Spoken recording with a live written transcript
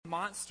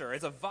monster.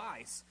 It's a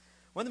vice.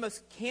 One of the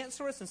most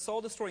cancerous and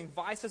soul-destroying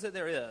vices that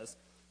there is.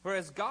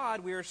 Whereas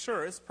God, we are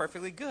sure, is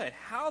perfectly good.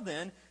 How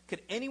then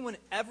could anyone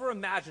ever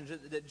imagine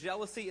that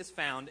jealousy is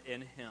found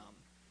in him?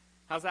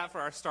 How's that for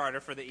our starter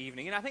for the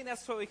evening? And I think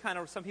that's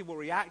what some people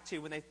react to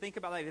when they think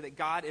about the idea that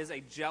God is a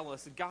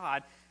jealous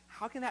God.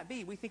 How can that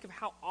be? We think of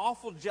how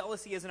awful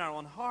jealousy is in our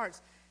own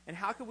hearts, and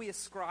how can we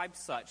ascribe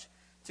such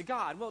to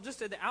God? Well,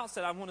 just at the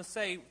outset, I want to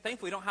say,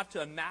 thankfully, we don't have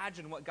to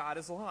imagine what God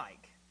is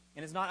like.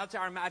 And it's not up to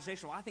our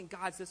imagination. Well, I think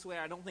God's this way.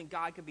 I don't think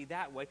God could be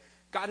that way.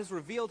 God has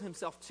revealed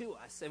himself to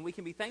us, and we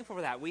can be thankful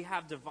for that. We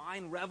have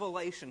divine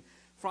revelation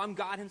from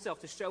God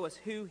himself to show us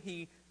who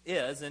he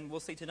is, and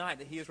we'll see tonight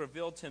that he has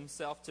revealed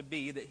himself to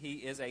be that he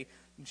is a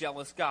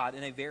jealous God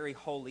in a very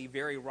holy,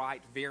 very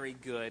right, very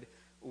good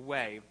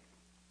way.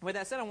 With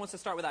that said, I want us to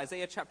start with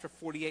Isaiah chapter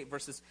 48,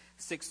 verses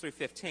 6 through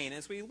 15.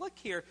 As we look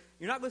here,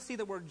 you're not going to see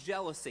the word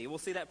jealousy. We'll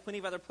see that plenty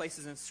of other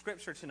places in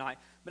Scripture tonight.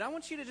 But I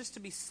want you to just to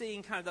be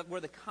seeing kind of where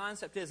the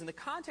concept is. In the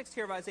context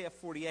here of Isaiah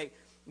 48,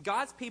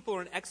 God's people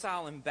are in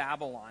exile in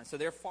Babylon. So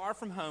they're far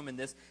from home in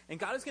this. And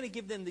God is going to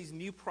give them these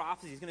new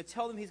prophecies. He's going to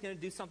tell them he's going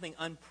to do something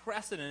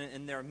unprecedented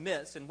in their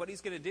midst. And what he's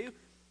going to do,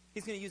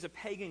 he's going to use a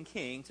pagan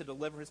king to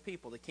deliver his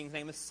people. The king's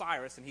name is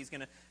Cyrus, and he's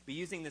going to be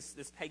using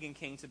this pagan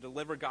king to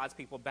deliver God's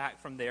people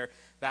back from their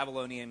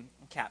Babylonian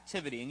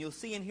captivity. And you'll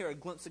see in here a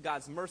glimpse of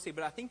God's mercy,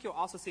 but I think you'll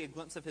also see a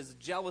glimpse of his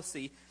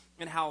jealousy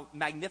and how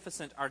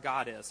magnificent our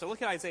God is. So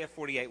look at Isaiah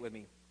 48 with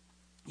me.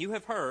 You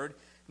have heard,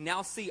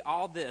 now see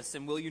all this,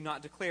 and will you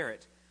not declare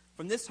it?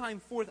 From this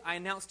time forth I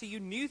announce to you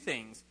new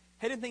things,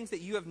 hidden things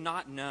that you have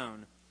not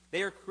known.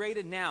 They are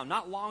created now,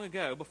 not long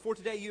ago. Before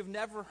today you have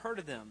never heard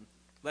of them,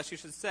 lest you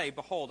should say,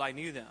 behold, I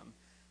knew them.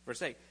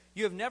 Verse 8,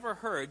 you have never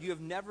heard, you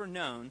have never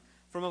known.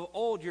 From of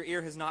old your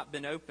ear has not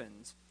been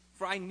opened.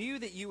 For I knew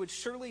that you would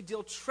surely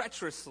deal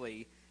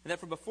treacherously, and that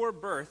from before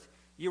birth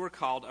you were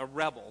called a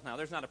rebel. Now,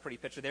 there's not a pretty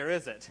picture there,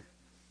 is it?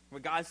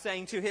 What God's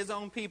saying to his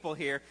own people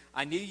here,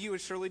 I knew you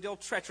would surely deal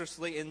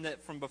treacherously, in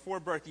that from before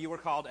birth you were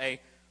called a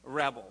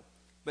rebel.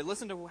 But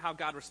listen to how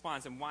God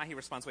responds and why he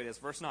responds the way it is.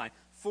 Verse 9,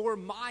 for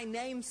my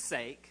name's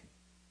sake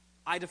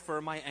I defer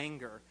my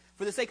anger.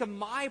 For the sake of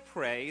my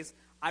praise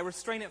I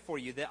restrain it for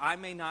you, that I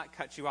may not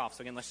cut you off.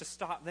 So again, let's just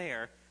stop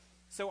there.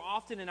 So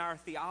often in our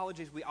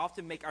theologies, we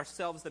often make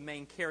ourselves the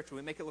main character.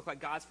 We make it look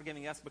like God's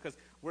forgiving us because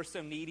we're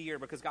so needy or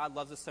because God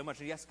loves us so much.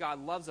 And yes,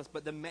 God loves us,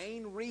 but the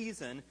main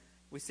reason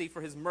we see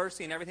for his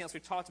mercy and everything else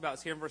we've talked about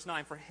is here in verse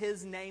 9, for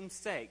his name's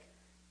sake.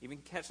 You can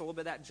catch a little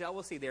bit of that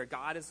jealousy there.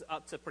 God is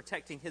up to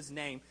protecting his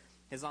name,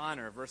 his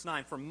honor. Verse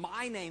 9, for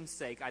my name's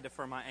sake I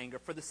defer my anger.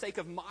 For the sake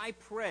of my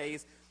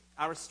praise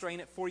I restrain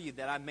it for you,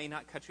 that I may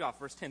not cut you off.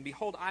 Verse 10,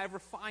 behold, I have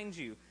refined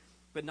you,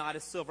 but not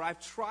as silver.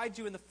 I've tried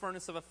you in the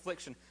furnace of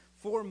affliction.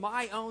 For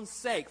my own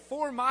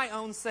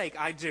sake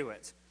I do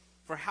it.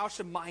 For how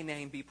should my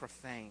name be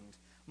profaned?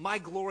 My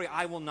glory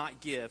I will not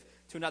give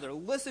to another.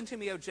 Listen to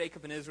me, O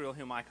Jacob and Israel,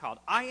 whom I called.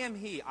 I am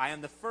he, I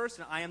am the first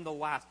and I am the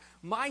last.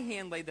 My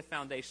hand laid the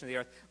foundation of the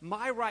earth.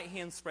 My right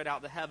hand spread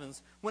out the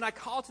heavens. When I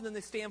call to them,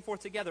 they stand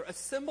forth together.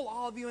 Assemble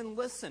all of you and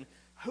listen.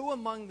 Who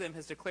among them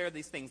has declared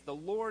these things? The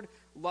Lord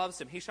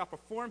loves him. He shall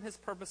perform his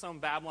purpose on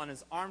Babylon.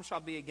 His arm shall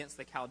be against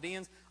the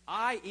Chaldeans.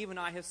 Even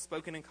I have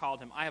spoken and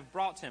called him. I have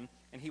brought him,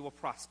 and he will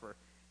prosper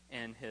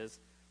in his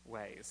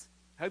ways.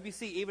 I hope you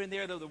see, even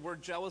there, though the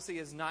word jealousy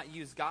is not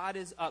used, God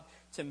is up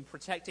to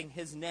protecting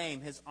his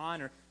name, his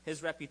honor,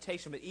 his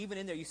reputation. But even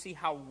in there, you see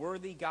how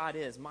worthy God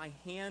is. My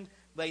hand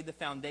laid the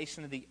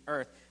foundation of the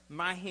earth.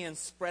 My hand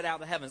spread out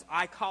the heavens.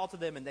 I call to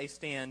them, and they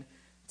stand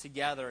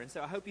together. And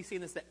so I hope you see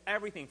in this that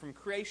everything from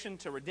creation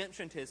to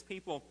redemption to his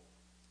people,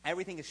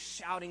 everything is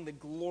shouting the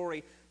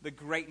glory, the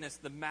greatness,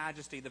 the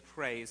majesty, the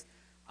praise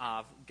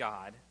of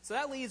God. So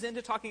that leads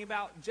into talking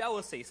about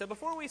jealousy. So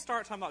before we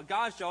start talking about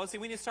God's jealousy,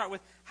 we need to start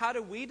with how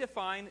do we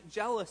define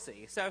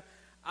jealousy? So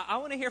I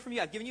want to hear from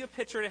you. I've given you a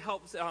picture to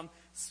help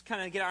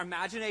kind of get our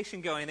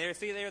imagination going there.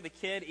 See there the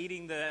kid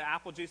eating the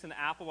apple juice and the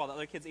apple while the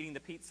other kid's eating the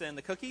pizza and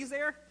the cookies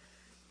there?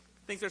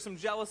 Thinks there's some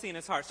jealousy in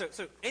his heart.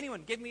 So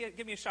anyone, give me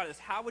a shot at this.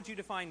 How would you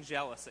define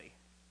jealousy?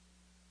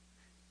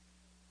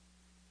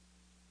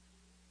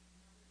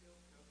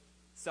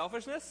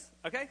 Selfishness?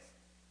 Okay.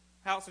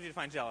 How else would you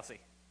define jealousy?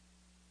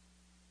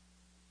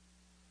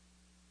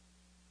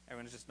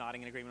 Everyone's just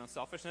nodding in agreement on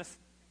selfishness.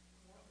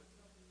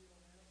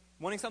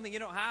 Wanting something you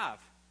don't have.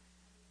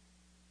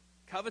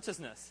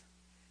 Covetousness.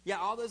 Yeah,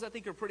 all those I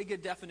think are pretty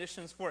good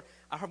definitions for it.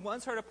 I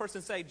once heard a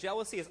person say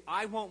jealousy is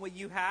I want what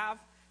you have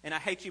and I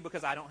hate you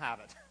because I don't have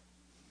it.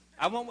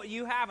 I want what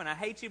you have and I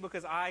hate you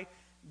because I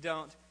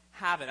don't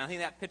have it. I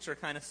think that picture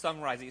kind of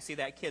summarizes it. You see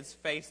that kid's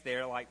face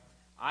there like,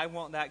 I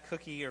want that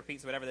cookie or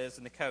pizza, whatever it is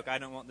in the Coke. I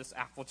don't want this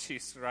apple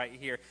juice right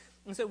here.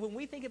 And so when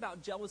we think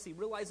about jealousy,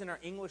 realize in our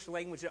English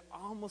language it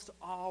almost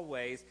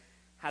always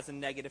has a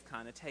negative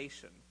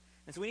connotation.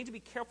 And so we need to be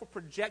careful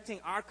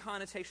projecting our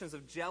connotations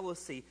of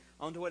jealousy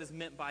onto what is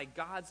meant by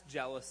God's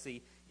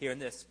jealousy here in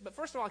this. But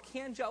first of all,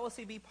 can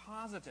jealousy be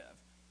positive?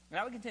 And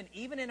I would contend,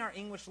 even in our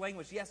English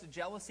language, yes,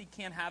 jealousy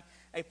can have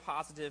a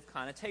positive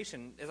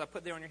connotation. As I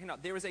put there on your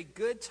handout, there is a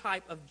good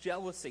type of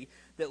jealousy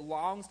that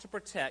longs to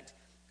protect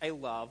a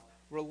love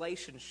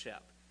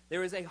relationship.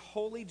 There is a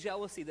holy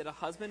jealousy that a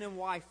husband and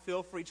wife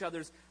feel for each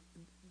other's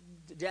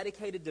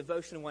dedicated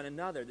devotion to one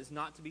another that's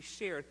not to be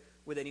shared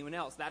with anyone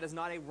else. That is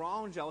not a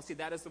wrong jealousy.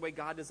 That is the way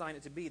God designed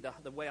it to be,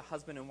 the way a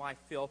husband and wife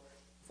feel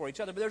for each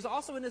other. But there's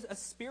also a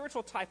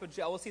spiritual type of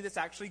jealousy that's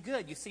actually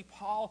good. You see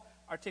Paul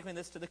articulating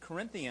this to the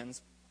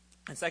Corinthians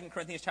in 2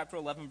 Corinthians chapter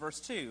 11, verse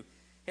 2.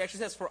 He actually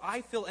says, "For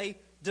I feel a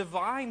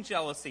divine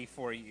jealousy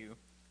for you,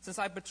 since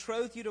I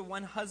betrothed you to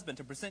one husband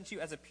to present you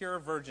as a pure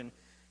virgin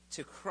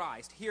to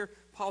Christ." Here,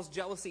 Paul's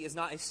jealousy is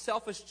not a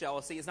selfish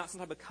jealousy. It's not some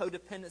type of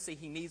codependency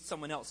he needs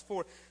someone else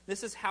for.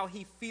 This is how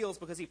he feels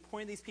because he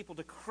pointed these people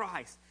to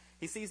Christ.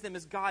 He sees them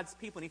as God's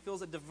people, and he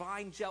feels a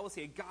divine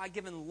jealousy, a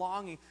God-given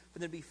longing for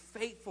them to be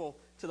faithful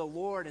to the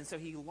Lord, and so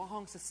he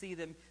longs to see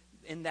them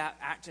in that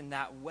act in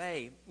that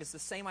way. It's the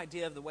same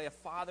idea of the way a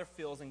father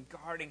feels in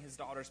guarding his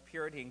daughter's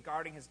purity and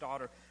guarding his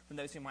daughter from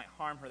those who might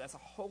harm her. That's a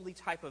holy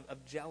type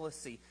of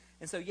jealousy.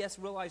 And so, yes,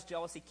 realize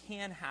jealousy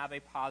can have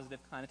a positive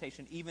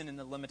connotation, even in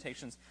the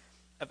limitations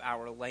of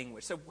our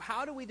language. So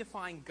how do we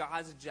define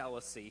God's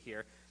jealousy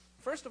here?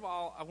 First of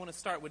all, I want to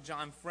start with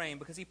John Frame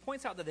because he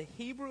points out that the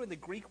Hebrew and the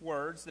Greek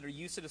words that are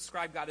used to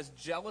describe God as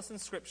jealous in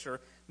Scripture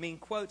mean,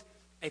 quote,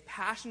 a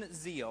passionate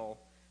zeal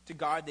to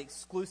guard the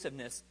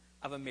exclusiveness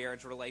of a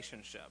marriage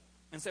relationship.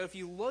 And so if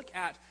you look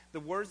at the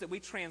words that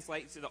we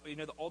translate, so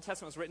the Old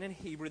Testament was written in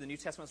Hebrew, the New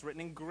Testament was written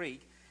in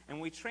Greek,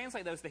 and we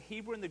translate those, the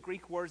Hebrew and the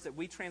Greek words that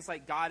we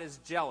translate God as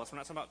jealous. We're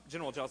not talking about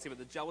general jealousy, but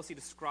the jealousy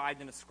described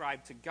and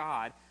ascribed to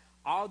God.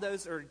 All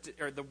those are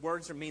the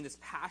words that mean this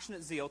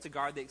passionate zeal to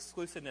guard the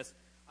exclusiveness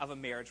of a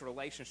marriage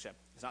relationship.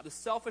 It's not the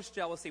selfish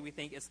jealousy we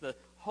think, it's the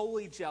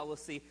holy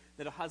jealousy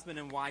that a husband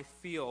and wife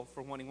feel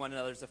for wanting one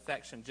another's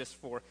affection just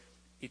for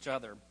each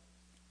other.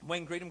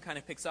 Wayne Grudem kind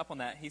of picks up on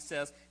that. He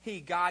says,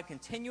 God,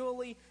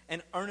 continually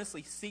and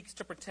earnestly seeks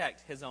to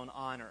protect his own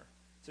honor.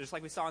 So just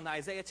like we saw in the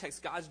Isaiah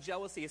text, God's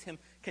jealousy is him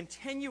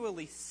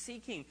continually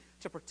seeking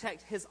to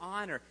protect his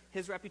honor,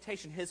 his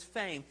reputation, his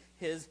fame,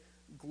 his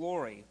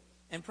glory.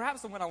 And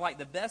perhaps the one I like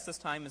the best this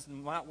time is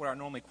not what I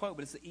normally quote,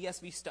 but it's the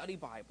ESV Study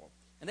Bible.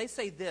 And they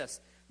say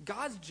this: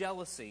 God's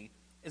jealousy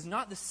is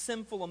not the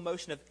sinful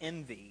emotion of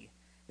envy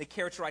that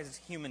characterizes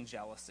human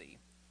jealousy.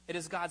 It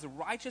is God's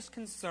righteous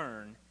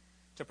concern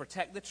to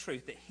protect the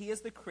truth that he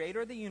is the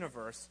creator of the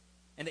universe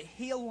and that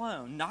he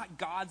alone, not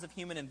gods of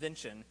human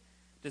invention,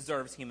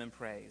 deserves human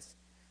praise.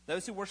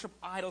 Those who worship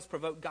idols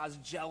provoke God's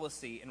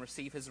jealousy and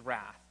receive his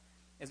wrath,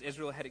 as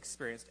Israel had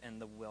experienced in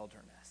the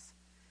wilderness.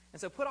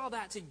 And so put all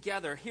that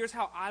together, here's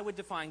how I would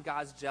define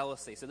God's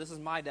jealousy. So this is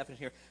my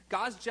definition here.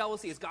 God's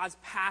jealousy is God's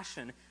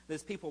passion that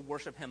his people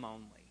worship him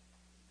only.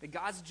 That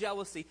God's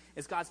jealousy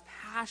is God's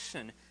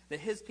passion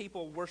that his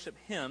people worship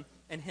him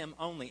and him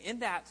only. In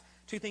that,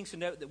 two things to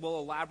note that we'll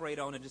elaborate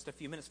on in just a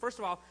few minutes. First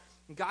of all,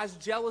 God's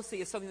jealousy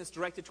is something that's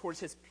directed towards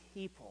his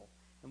people.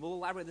 And we'll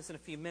elaborate this in a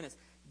few minutes.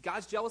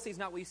 God's jealousy is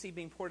not what you see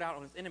being poured out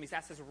on his enemies.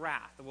 That's his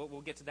wrath.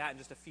 We'll get to that in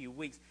just a few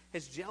weeks.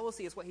 His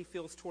jealousy is what he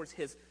feels towards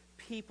his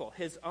people,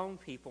 his own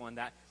people in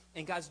that.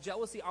 And God's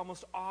jealousy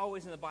almost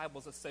always in the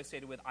Bible is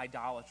associated with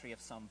idolatry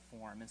of some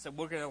form. And so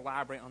we're going to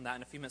elaborate on that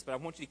in a few minutes. But I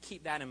want you to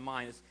keep that in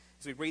mind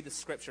as we read the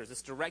Scriptures.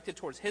 It's directed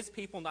towards his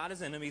people, not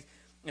his enemies.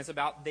 It's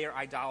about their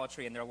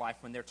idolatry in their life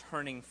when they're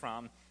turning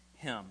from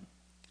him.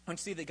 I want you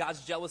to see that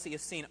God's jealousy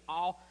is seen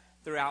all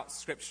throughout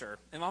Scripture.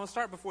 And I'm going to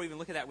start before we even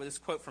look at that with this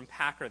quote from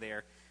Packer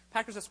there.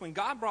 Packer says, when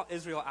God brought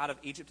Israel out of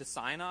Egypt to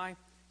Sinai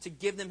to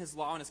give them his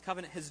law and his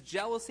covenant, his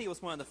jealousy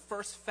was one of the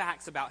first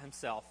facts about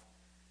himself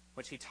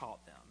which he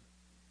taught them.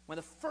 One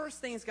of the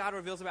first things God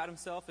reveals about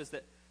himself is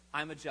that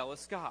I'm a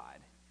jealous God.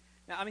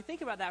 Now,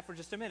 think about that for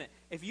just a minute.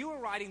 If you were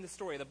writing the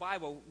story of the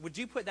Bible, would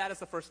you put that as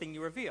the first thing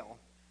you reveal?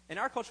 In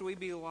our culture, we'd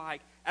be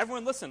like,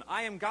 everyone listen,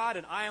 I am God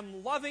and I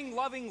am loving,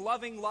 loving,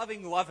 loving,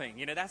 loving,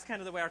 loving. That's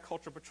kind of the way our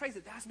culture portrays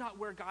it. That's not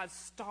where God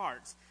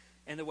starts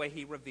in the way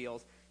he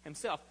reveals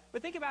himself.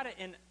 But think about it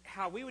in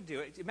how we would do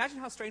it. Imagine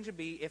how strange it would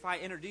be if I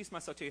introduced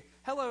myself to you.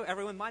 Hello,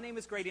 everyone. My name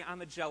is Grady.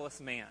 I'm a jealous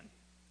man.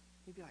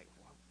 You'd be like,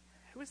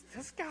 who is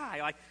this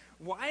guy?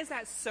 Why is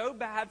that so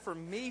bad for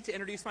me to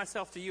introduce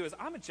myself to you as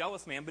I'm a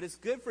jealous man? But it's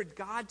good for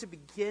God to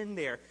begin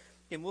there.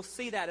 And we'll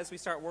see that as we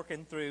start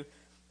working through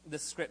the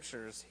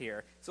Scriptures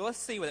here. So let's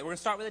see with it. We're going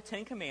to start with the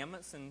Ten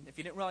Commandments. And if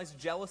you didn't realize,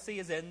 jealousy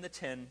is in the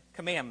Ten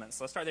Commandments.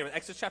 So let's start there with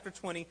Exodus chapter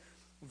 20,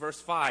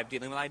 verse 5,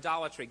 dealing with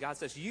idolatry. God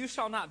says, you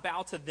shall not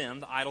bow to them,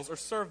 the idols, or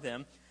serve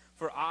them.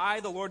 For I,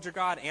 the Lord your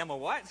God, am a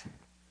what?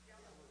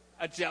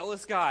 A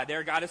jealous God.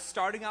 There, God is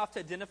starting off to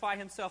identify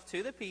himself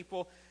to the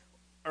people.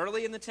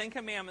 Early in the Ten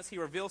Commandments, he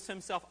reveals to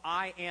himself,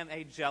 I am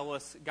a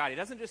jealous God. He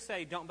doesn't just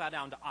say, don't bow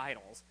down to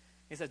idols.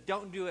 He says,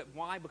 don't do it.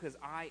 Why? Because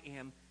I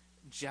am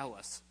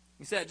jealous.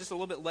 He said it just a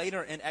little bit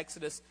later in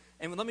Exodus.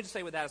 And let me just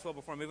say with that as well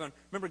before I move on.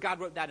 Remember, God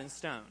wrote that in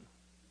stone.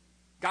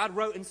 God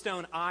wrote in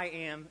stone, I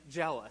am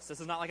jealous. This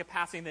is not like a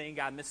passing thing,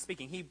 God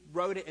misspeaking. He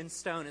wrote it in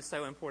stone. It's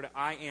so important.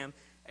 I am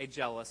a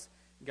jealous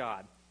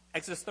God.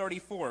 Exodus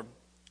 34.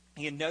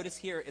 And notice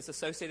here it's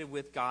associated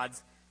with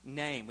God's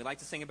name. We like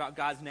to sing about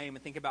God's name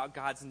and think about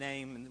God's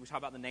name, and we talk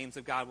about the names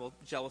of God. Well,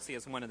 jealousy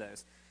is one of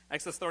those.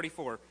 Exodus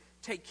 34,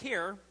 take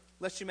care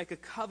lest you make a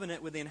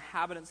covenant with the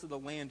inhabitants of the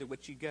land to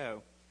which you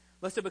go,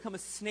 lest it become a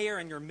snare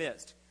in your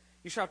midst.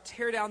 You shall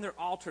tear down their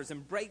altars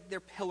and break their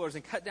pillars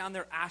and cut down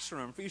their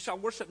Asherim, for you shall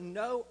worship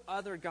no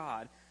other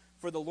God.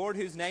 For the Lord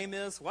whose name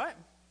is what?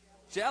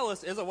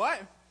 Jealous is a what?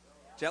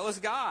 Jealous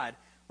God.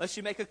 Lest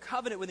you make a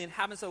covenant with the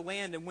inhabitants of the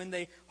land, and when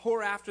they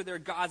whore after their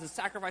gods and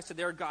sacrifice to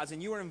their gods,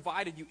 and you are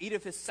invited, you eat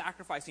of his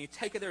sacrifice, and you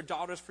take of their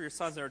daughters for your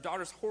sons, and their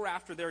daughters whore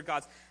after their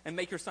gods, and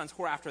make your sons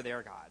whore after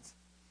their gods.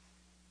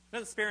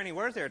 Doesn't spare any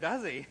words there,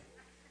 does he?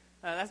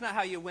 That's not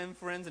how you win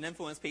friends and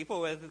influence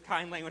people with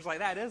kind language like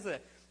that, is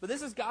it? But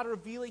this is God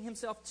revealing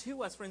himself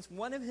to us, friends.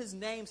 One of his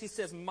names, he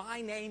says,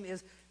 my name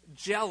is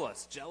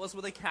jealous. Jealous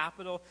with a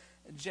capital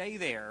J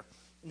there.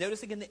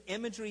 Notice again the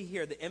imagery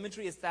here. The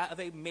imagery is that of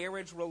a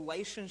marriage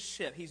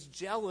relationship. He's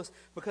jealous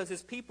because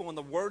his people, in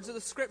the words of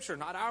the Scripture,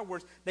 not our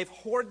words, they've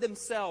whored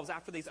themselves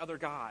after these other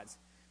gods.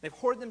 They've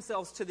whored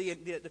themselves to the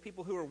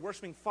people who are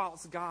worshiping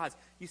false gods.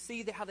 You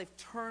see how they've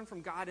turned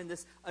from God in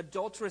this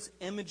adulterous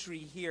imagery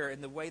here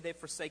in the way they've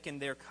forsaken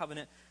their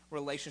covenant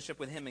relationship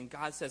with him. And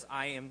God says,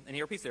 I am, and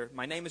here repeats there,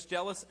 my name is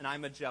jealous, and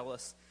I'm a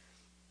jealous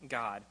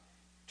God.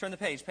 Turn the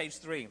page, page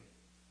 3.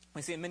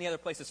 We see in many other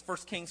places. 1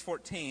 Kings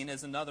 14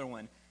 is another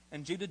one.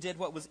 And Judah did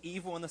what was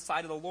evil in the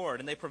sight of the Lord.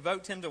 And they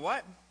provoked him to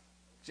what?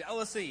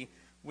 Jealousy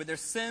with their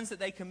sins that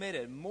they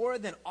committed, more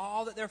than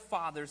all that their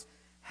fathers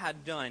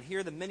had done.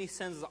 Here the many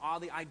sins is all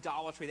the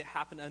idolatry that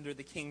happened under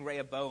the king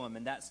Rehoboam.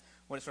 And that's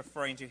what it's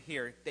referring to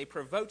here. They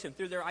provoked him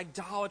through their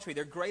idolatry,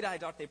 their great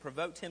idolatry. They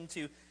provoked him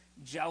to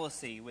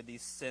jealousy with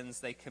these sins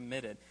they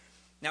committed.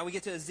 Now we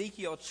get to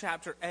Ezekiel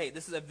chapter 8.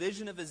 This is a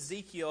vision of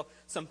Ezekiel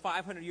some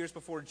 500 years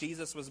before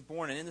Jesus was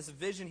born. And in this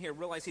vision here,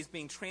 realize he's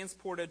being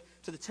transported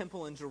to the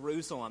temple in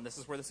Jerusalem. This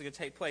is where this is going to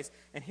take place.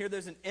 And here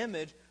there's an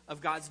image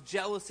of God's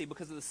jealousy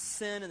because of the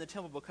sin in the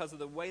temple, because of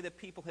the way that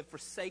people have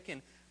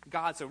forsaken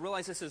God. So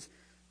realize this is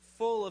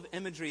full of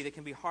imagery that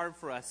can be hard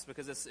for us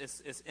because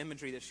it's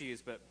imagery that's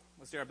used. But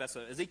let's do our best.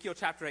 So Ezekiel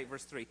chapter 8,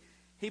 verse 3.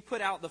 He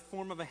put out the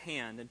form of a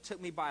hand and took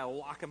me by a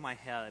lock of my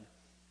head.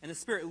 And the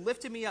Spirit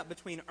lifted me up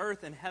between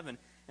earth and heaven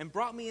and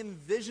brought me in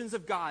visions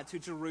of God to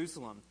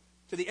Jerusalem,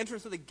 to the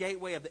entrance of the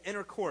gateway of the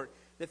inner court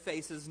that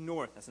faces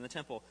north. That's in the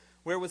temple,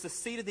 where was the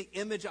seat of the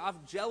image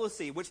of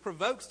jealousy, which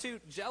provokes to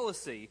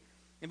jealousy.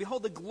 And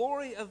behold, the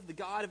glory of the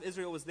God of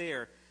Israel was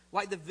there,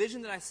 like the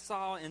vision that I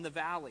saw in the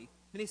valley.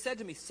 Then he said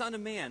to me, Son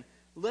of man,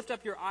 lift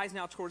up your eyes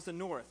now towards the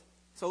north.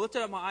 So I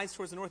lifted up my eyes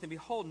towards the north, and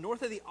behold,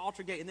 north of the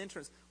altar gate and the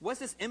entrance, what's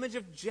this image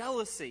of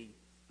jealousy?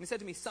 And he said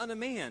to me, Son of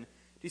man,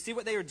 do you see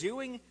what they are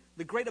doing?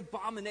 The great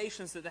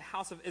abominations that the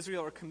house of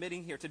Israel are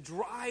committing here to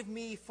drive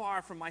me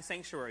far from my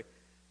sanctuary.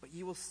 But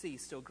you will see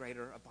still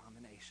greater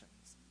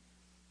abominations.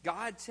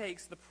 God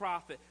takes the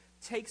prophet,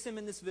 takes him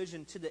in this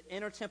vision to the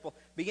inner temple,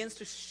 begins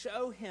to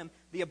show him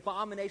the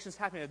abominations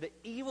happening there,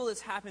 the evil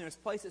that's happening in this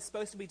place that's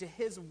supposed to be to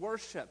his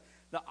worship,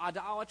 the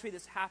idolatry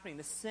that's happening,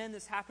 the sin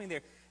that's happening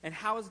there. And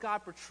how is God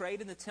portrayed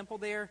in the temple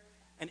there?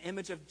 An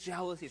image of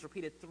jealousy. It's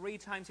repeated 3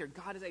 times here.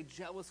 God is a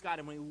jealous God.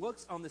 And when he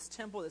looks on this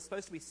temple that's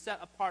supposed to be set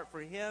apart for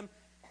him,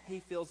 he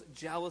feels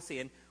jealousy.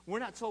 And we're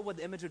not told what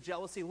the image of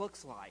jealousy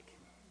looks like.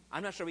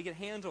 I'm not sure we could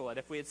handle it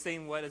if we had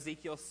seen what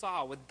Ezekiel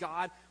saw, with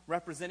God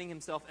representing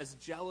himself as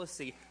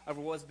jealousy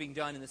over what was being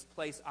done in this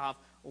place of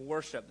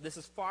worship. This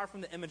is far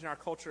from the image in our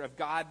culture of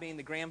God being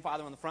the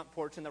grandfather on the front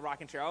porch in the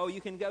rocking chair. Oh,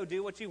 you can go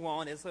do what you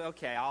want. It's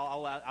okay.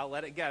 I'll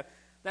let it go.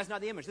 That's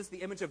not the image. This is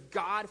the image of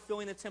God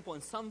filling the temple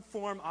in some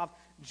form of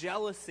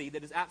jealousy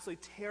that is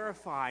absolutely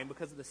terrifying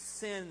because of the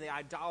sin, the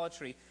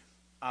idolatry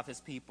of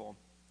his people.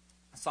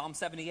 Psalm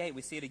 78,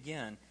 we see it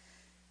again.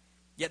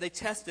 Yet they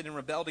tested and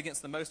rebelled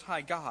against the Most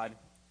High God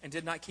and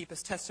did not keep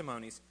his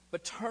testimonies,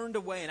 but turned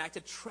away and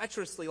acted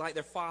treacherously like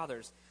their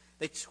fathers.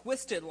 They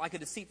twisted like a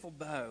deceitful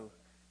bow,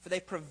 for they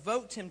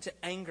provoked him to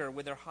anger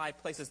with their high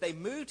places. They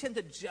moved him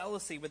to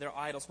jealousy with their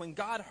idols. When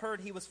God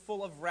heard, he was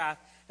full of wrath,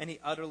 and he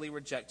utterly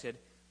rejected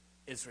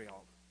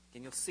Israel.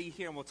 And you'll see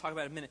here, and we'll talk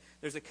about it in a minute,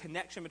 there's a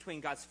connection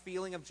between God's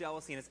feeling of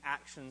jealousy and his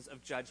actions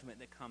of judgment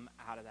that come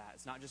out of that.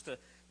 It's not just a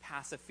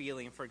passive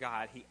feeling for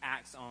God. He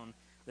acts on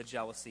the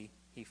jealousy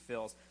he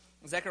feels.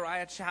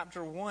 Zechariah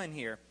chapter 1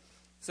 here.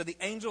 So the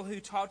angel who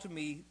talked to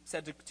me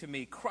said to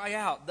me, Cry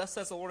out, thus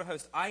says the Lord of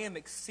hosts, I am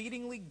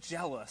exceedingly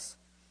jealous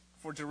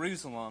for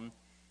Jerusalem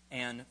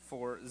and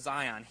for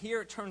Zion.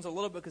 Here it turns a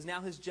little bit because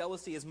now his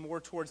jealousy is more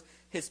towards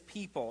his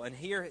people. And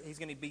here he's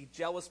going to be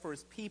jealous for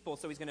his people,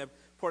 so he's going to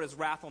pour his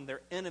wrath on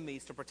their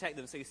enemies to protect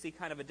them. So you see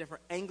kind of a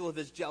different angle of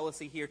his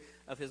jealousy here,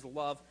 of his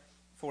love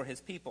for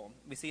his people.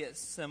 We see it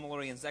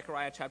similarly in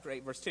Zechariah chapter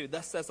 8, verse 2.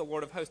 Thus says the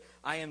Lord of hosts,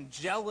 I am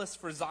jealous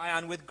for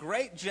Zion with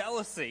great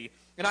jealousy,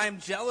 and I am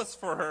jealous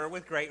for her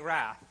with great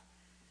wrath.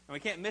 And we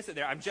can't miss it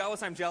there. I'm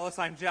jealous,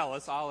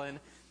 all in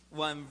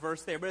one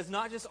verse there. But it's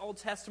not just Old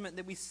Testament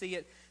that we see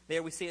it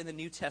there. We see it in the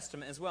New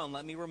Testament as well. And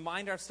let me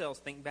remind ourselves,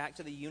 think back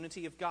to the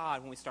unity of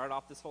God when we started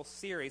off this whole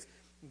series.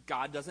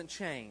 God doesn't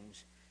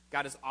change.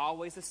 God is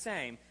always the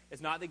same.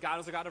 It's not that God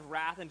was a God of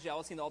wrath and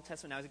jealousy in the Old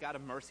Testament. Now he's a God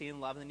of mercy and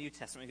love in the New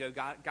Testament. We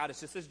go, God is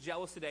just as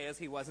jealous today as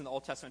he was in the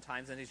Old Testament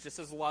times, and he's just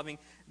as loving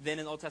then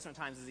in the Old Testament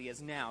times as he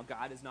is now.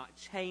 God is not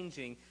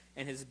changing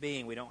in his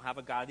being. We don't have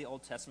a God of the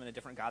Old Testament, a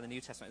different God of the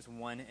New Testament. It's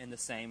one and the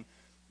same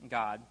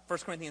God. 1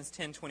 Corinthians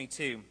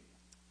 10:22,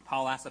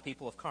 Paul asks the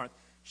people of Corinth,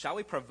 shall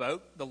we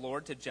provoke the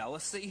Lord to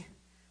jealousy?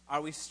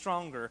 Are we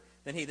stronger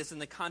than he? This is in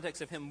the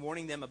context of him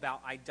warning them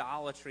about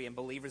idolatry and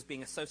believers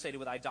being associated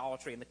with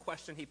idolatry. And the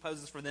question he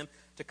poses for them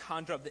to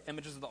conjure up the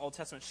images of the Old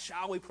Testament,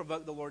 shall we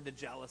provoke the Lord to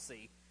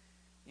jealousy?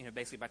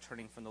 Basically by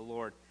turning from the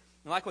Lord.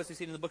 And likewise, we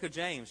see it in the book of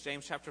James,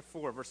 James chapter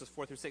 4, verses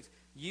 4 through 6.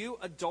 You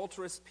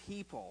adulterous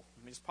people.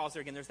 Let me just pause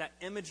there again. There's that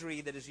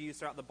imagery that is used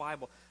throughout the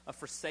Bible of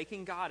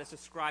forsaking God. It's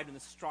described in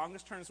the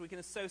strongest terms we can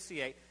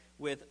associate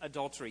with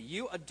adultery.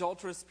 You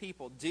adulterous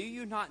people, do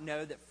you not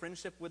know that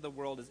friendship with the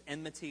world is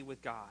enmity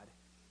with God?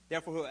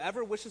 Therefore,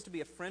 whoever wishes to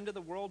be a friend of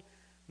the world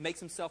makes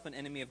himself an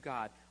enemy of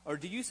God. Or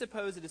do you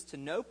suppose it is to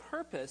no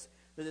purpose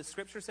that the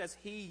Scripture says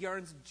he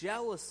yearns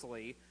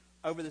jealously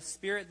over the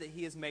Spirit that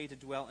he has made to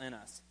dwell in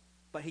us?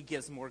 But he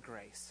gives more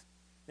grace.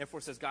 Therefore,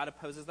 it says God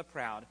opposes the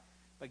proud,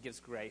 but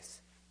gives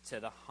grace to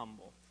the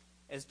humble.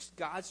 As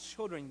God's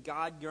children,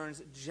 God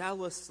yearns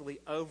jealously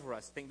over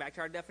us. Think back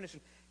to our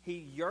definition. He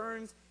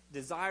yearns,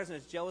 desires, and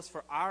is jealous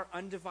for our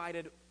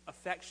undivided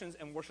affections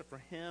and worship for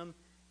him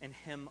and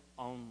him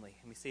only.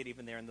 And we see it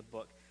even there in the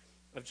book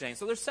of James.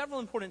 So there's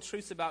several important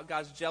truths about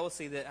God's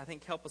jealousy that I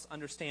think help us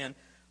understand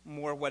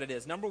more what it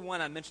is. Number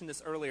one, I mentioned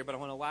this earlier, but I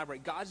want to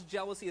elaborate. God's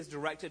jealousy is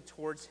directed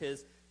towards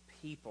his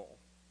people.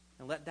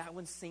 And let that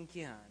one sink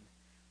in.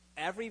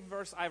 Every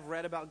verse I've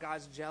read about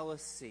God's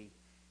jealousy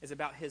is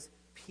about his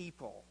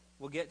people.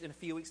 We'll get in a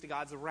few weeks to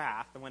God's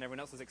wrath, the one everyone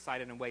else is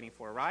excited and waiting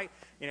for, right?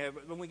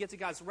 But when we get to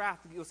God's wrath,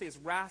 you'll see his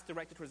wrath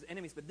directed towards his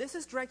enemies. But this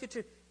is directed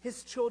to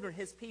his children,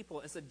 his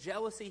people. It's a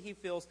jealousy he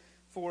feels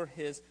for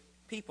his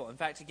people. In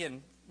fact,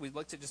 again, we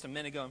looked at just a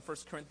minute ago in 1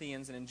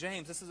 Corinthians and in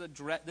James, this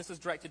is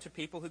directed to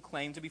people who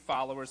claim to be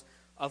followers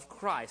of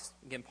Christ.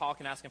 Again, Paul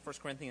can ask in 1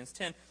 Corinthians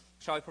 10,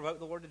 shall we provoke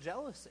the Lord to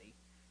jealousy?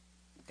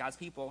 God's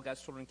people,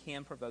 God's children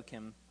can provoke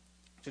him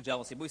to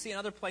jealousy. But we see in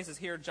other places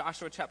here,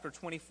 Joshua chapter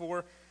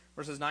 24,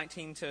 verses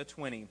 19 to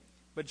 20.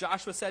 But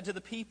Joshua said to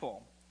the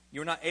people,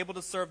 you are not able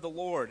to serve the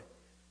Lord,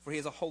 for he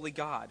is a holy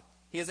God.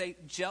 He is a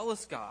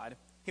jealous God.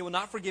 He will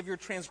not forgive your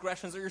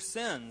transgressions or your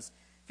sins.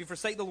 If you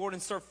forsake the Lord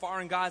and serve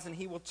foreign gods, then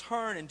he will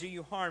turn and do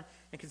you harm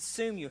and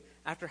consume you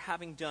after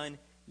having done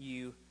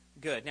you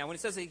good. Now, when it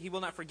says that he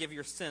will not forgive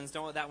your sins,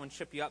 don't let that one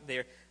trip you up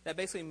there. That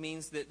basically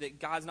means that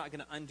God's not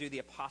going to undo the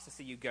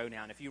apostasy you go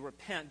down. If you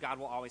repent, God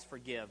will always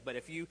forgive. But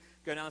if you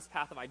go down this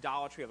path of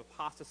idolatry, of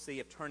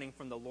apostasy, of turning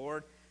from the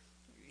Lord,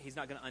 he's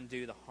not going to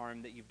undo the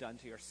harm that you've done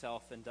to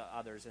yourself and to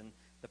others in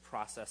the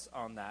process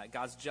on that.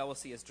 God's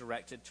jealousy is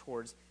directed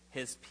towards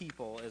his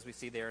people, as we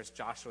see there as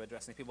Joshua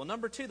addressing people.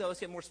 Number two, though, let's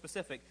get more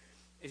specific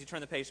as you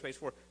turn the page to page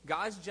 4.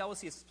 God's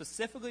jealousy is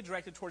specifically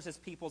directed towards his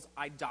people's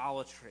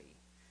idolatry.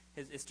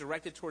 It's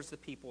directed towards the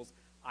people's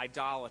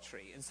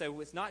idolatry. And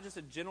so it's not just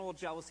a general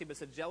jealousy, but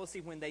it's a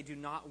jealousy when they do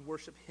not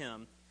worship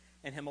him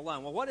and him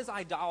alone. Well, what is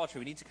idolatry?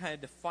 We need to kind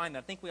of define that.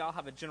 I think we all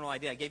have a general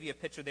idea. I gave you a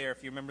picture there,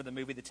 if you remember the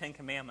movie The Ten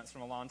Commandments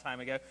from a long time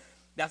ago.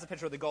 That's a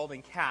picture of the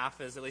golden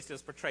calf, as at least it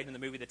was portrayed in the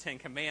movie The Ten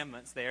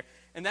Commandments there.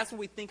 And that's what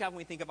we think of when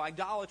we think of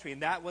idolatry.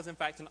 And that was, in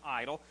fact, an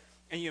idol.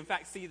 And you, in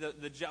fact, see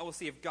the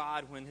jealousy of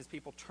God when his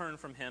people turn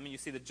from him. And you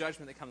see the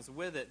judgment that comes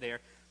with it there.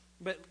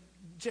 But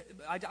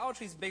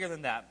idolatry is bigger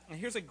than that. And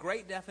here's a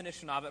great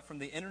definition of it from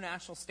the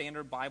International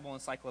Standard Bible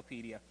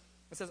Encyclopedia.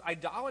 It says,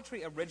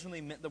 idolatry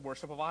originally meant the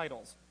worship of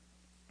idols,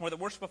 or the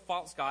worship of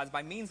false gods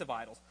by means of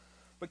idols,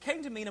 but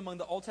came to mean among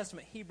the Old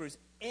Testament Hebrews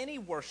any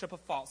worship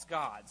of false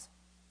gods,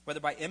 whether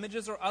by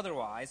images or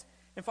otherwise,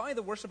 and finally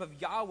the worship of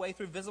Yahweh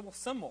through visible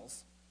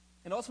symbols.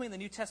 And ultimately in the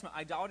New Testament,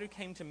 idolatry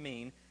came to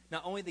mean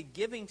not only the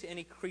giving to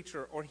any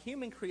creature or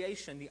human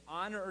creation the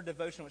honor or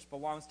devotion which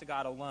belongs to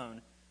God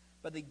alone,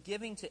 but the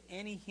giving to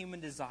any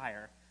human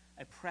desire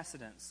a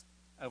precedence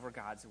over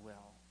God's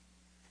will.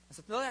 And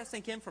so let that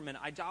sink in for a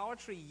minute.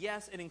 Idolatry,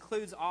 yes, it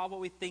includes all what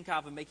we think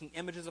of in making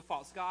images of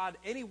false God,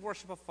 any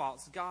worship of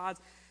false gods,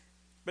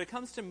 but it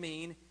comes to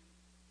mean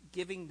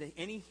giving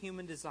any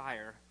human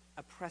desire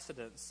a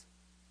precedence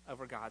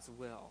over God's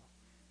will.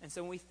 And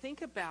so when we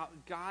think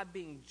about God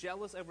being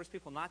jealous over his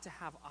people not to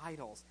have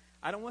idols,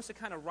 I don't want us to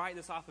kind of write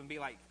this off and be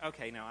like,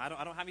 okay, no, I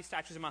don't have any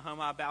statues in my home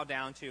I bow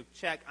down to.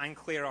 Check, I'm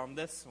clear on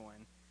this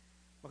one.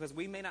 Because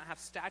we may not have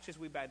statues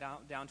we bow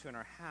down to in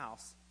our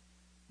house,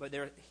 but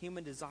there are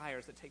human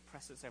desires that take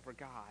precedence over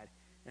God.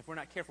 And if we're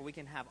not careful, we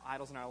can have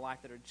idols in our life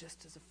that are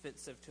just as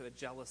offensive to a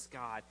jealous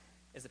God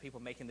as the people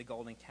making the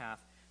golden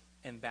calf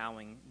and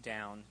bowing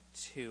down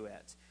to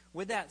it.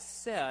 With that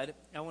said,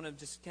 I want to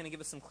just kind of give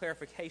us some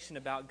clarification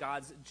about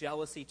God's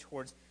jealousy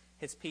towards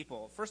his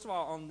people. First of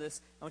all, on this,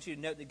 I want you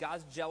to note that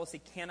God's jealousy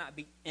cannot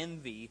be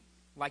envy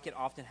like it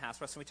often has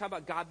for us. When we talk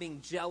about God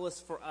being jealous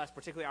for us,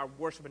 particularly our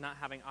worship and not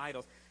having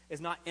idols, is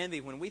not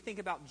envy. When we think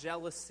about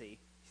jealousy,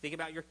 you think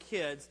about your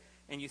kids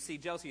and you see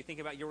jealousy, you think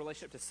about your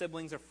relationship to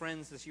siblings or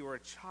friends as you were a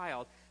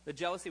child, the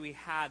jealousy we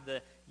had,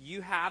 the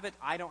you have it,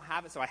 I don't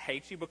have it, so I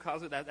hate you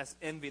because of that, that's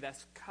envy,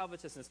 that's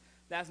covetousness.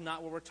 That's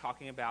not what we're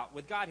talking about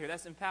with God here.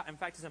 That's in fact,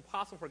 it's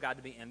impossible for God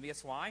to be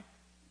envious. Why?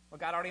 Well,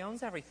 God already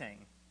owns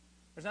everything.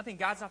 There's nothing,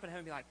 God's not going to heaven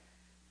and be like,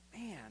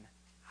 man,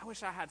 I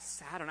wish I had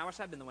Saturn. I wish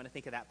I'd been the one to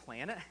think of that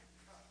planet.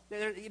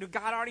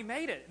 God already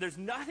made it. There's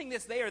nothing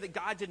that's there that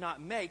God did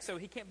not make, so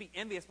he can't be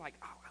envious like,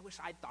 oh, I wish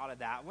I'd thought of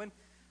that one.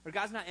 Or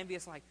God's not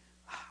envious like,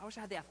 oh, I wish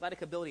I had the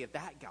athletic ability of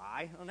that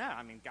guy. Oh, no.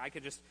 I mean, God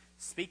could just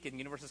speak and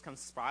universes come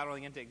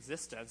spiraling into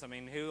existence. I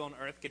mean, who on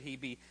earth could he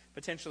be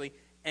potentially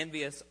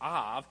envious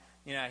of?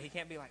 He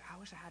can't be like, I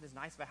wish I had as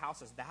nice of a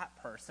house as that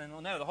person.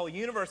 Well, no, the whole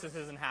universe is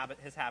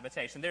his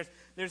habitation.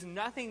 There's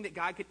nothing that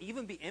God could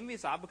even be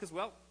envious of because,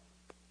 well,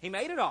 he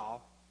made it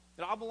all.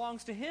 It all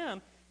belongs to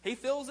him. He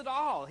fills it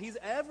all. He's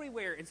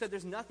everywhere. And so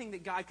there's nothing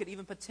that God could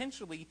even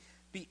potentially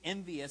be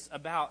envious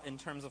about in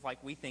terms of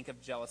like we think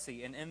of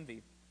jealousy and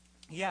envy.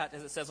 Yet,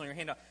 as it says on your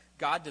handout,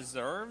 God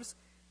deserves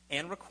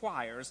and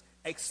requires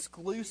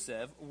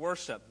exclusive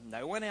worship.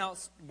 No one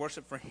else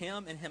worship for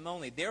him and him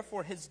only.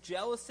 Therefore, his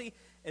jealousy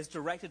is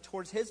directed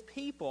towards his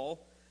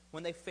people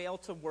when they fail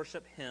to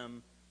worship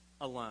him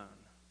alone.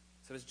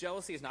 So his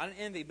jealousy is not an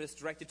envy, but it's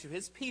directed to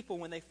his people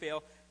when they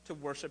fail to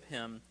worship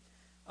him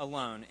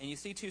alone. And you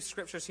see two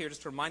scriptures here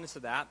just to remind us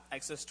of that.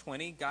 Exodus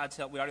 20, we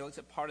already looked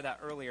at part of that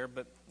earlier,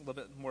 but a little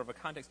bit more of a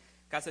context.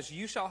 God says,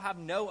 you shall have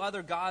no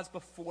other gods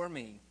before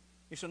me.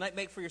 You shall not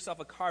make for yourself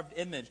a carved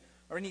image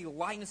or any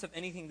likeness of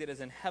anything that is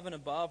in heaven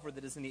above or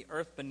that is in the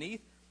earth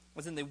beneath,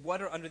 or is in the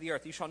water under the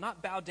earth. You shall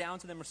not bow down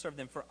to them or serve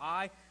them, for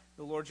I,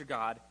 the Lord your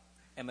God,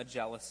 am a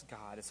jealous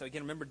God. And so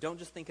again, remember, don't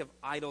just think of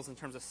idols in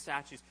terms of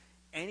statues.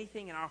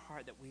 Anything in our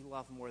heart that we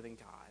love more than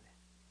God.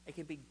 It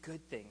can be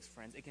good things,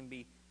 friends. It can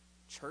be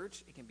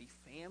church, it can be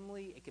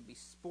family, it can be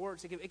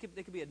sports, it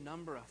could be a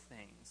number of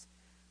things.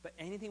 But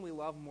anything we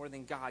love more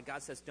than God,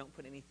 God says don't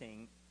put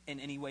anything in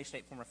any way,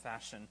 shape, form, or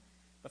fashion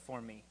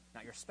before me.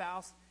 Not your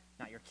spouse,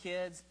 not your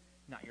kids,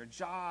 not your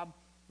job,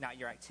 not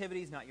your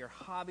activities, not your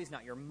hobbies,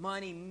 not your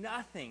money.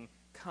 Nothing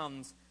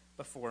comes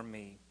before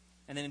me.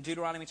 And then in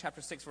Deuteronomy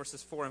chapter 6,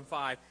 verses 4 and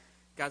 5,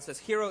 God says,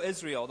 Hear, O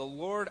Israel, the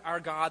Lord our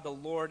God, the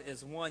Lord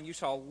is one. You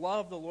shall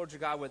love the Lord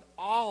your God with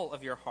all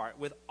of your heart,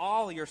 with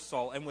all your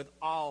soul, and with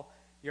all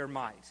your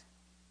might.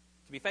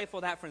 To be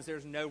faithful to that, friends,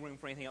 there's no room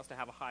for anything else to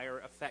have a higher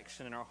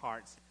affection in our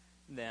hearts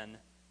than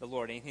the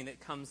Lord. Anything that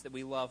comes that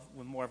we love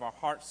with more of our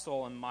heart,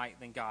 soul, and might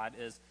than God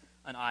is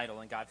an idol,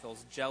 and God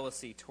feels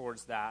jealousy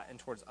towards that and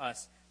towards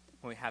us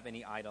when we have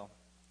any idol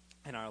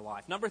in our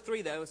life. Number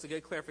 3, though, is a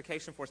good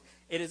clarification for us.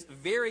 It is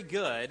very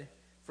good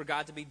for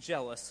God to be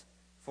jealous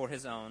for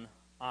his own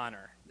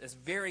honor. It's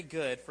very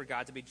good for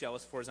God to be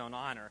jealous for his own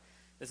honor.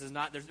 This is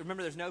not,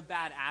 remember, there's no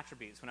bad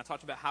attributes. When I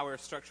talked about how we were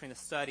structuring the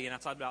study, and I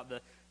talked about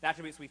the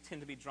attributes we tend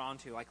to be drawn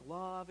to, like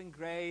love and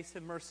grace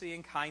and mercy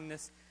and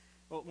kindness.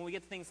 Well, when we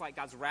get to things like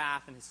God's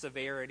wrath and his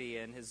severity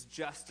and his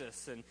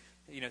justice and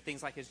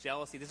things like his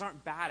jealousy, these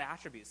aren't bad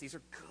attributes. These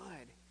are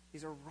good.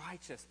 These are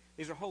righteous.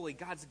 These are holy.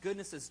 God's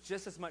goodness is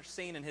just as much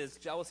seen in his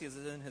jealousy as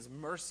in his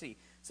mercy.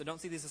 So don't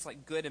see these as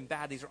like good and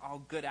bad. These are all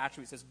good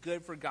attributes. It's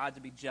good for God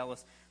to be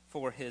jealous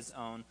for his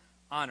own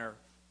honor.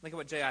 Look at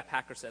what J.I.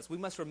 Packer says. We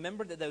must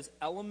remember that those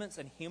elements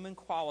and human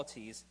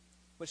qualities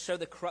which show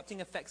the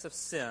corrupting effects of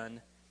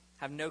sin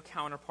have no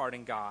counterpart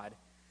in God.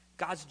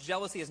 God's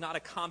jealousy is not a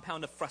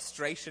compound of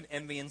frustration,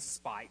 envy, and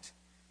spite,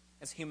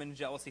 as human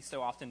jealousy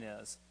so often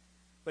is,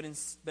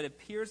 but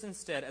appears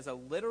instead as a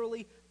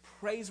literally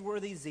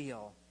praiseworthy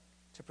zeal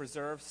to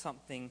preserve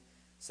something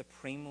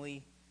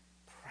supremely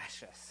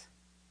precious.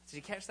 Did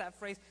you catch that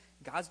phrase?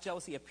 God's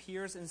jealousy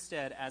appears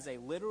instead as a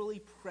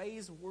literally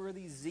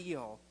praiseworthy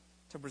zeal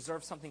to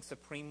preserve something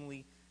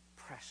supremely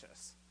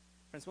precious.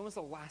 Friends, when was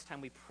the last time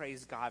we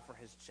praised God for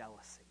his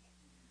jealousy?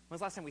 When was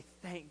the last time we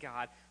thanked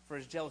God for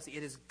his jealousy?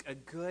 It is a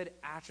good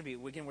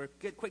attribute. Again, we're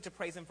quick to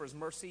praise him for his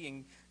mercy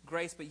and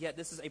grace, but yet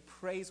this is a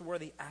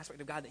praiseworthy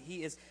aspect of God, that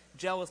he is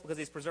jealous because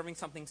he's preserving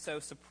something so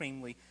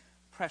supremely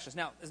precious.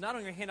 Now, it's not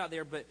on your handout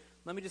there, but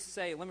let me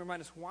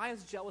remind us, why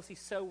is jealousy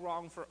so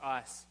wrong for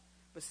us,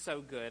 but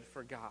so good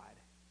for God?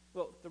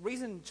 Well, the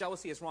reason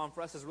jealousy is wrong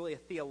for us is really a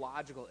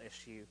theological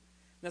issue.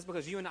 And that's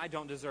because you and I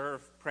don't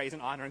deserve praise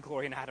and honor and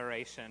glory and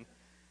adoration.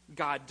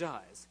 God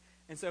does.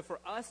 And so for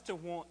us to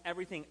want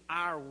everything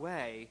our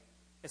way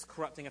is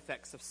corrupting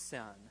effects of sin,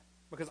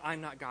 because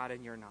I'm not God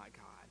and you're not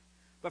God.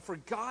 But for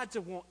God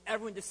to want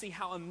everyone to see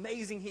how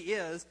amazing he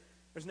is,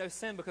 there's no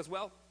sin, because,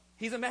 well,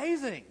 he's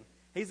amazing.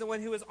 He's the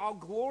one who is all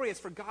glorious.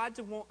 For God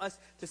to want us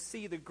to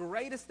see the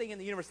greatest thing in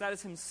the universe, that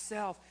is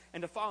himself,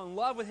 and to fall in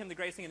love with him, the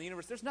greatest thing in the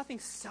universe, there's nothing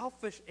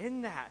selfish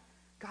in that.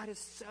 God is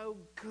so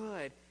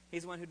good.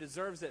 He's the one who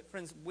deserves it.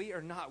 Friends, we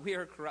are not. We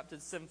are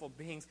corrupted, sinful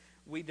beings.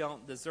 We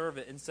don't deserve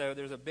it. And so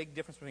there's a big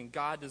difference between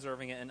God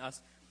deserving it and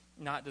us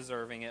not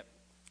deserving it.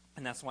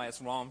 And that's why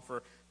it's wrong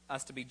for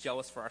us to be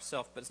jealous for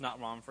ourselves, but it's not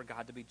wrong for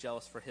God to be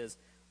jealous for his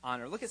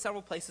honor. Look at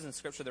several places in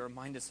Scripture that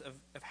remind us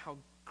of how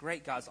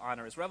great God's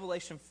honor is.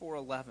 Revelation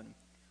 4:11.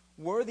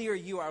 Worthy are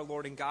you, our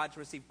Lord and God, to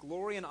receive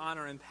glory and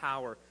honor and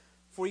power.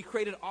 For you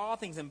created all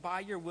things, and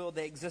by your will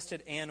they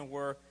existed and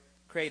were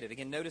created.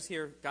 Again, notice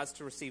here, God's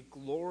to receive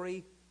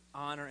glory,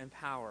 honor, and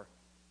power.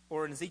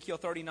 Or in Ezekiel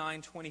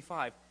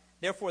 39:25,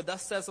 therefore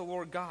thus says the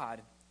Lord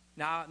God,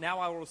 now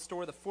I will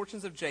restore the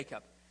fortunes of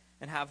Jacob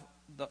and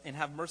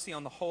have mercy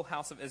on the whole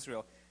house of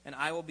Israel, and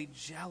I will be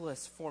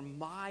jealous for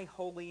my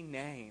holy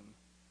name.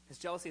 His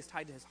jealousy is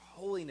tied to his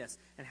holiness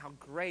and how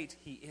great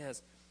he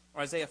is.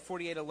 Or Isaiah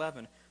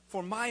 48:11,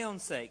 for my own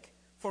sake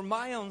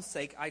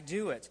I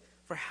do it.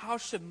 For how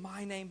should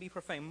my name be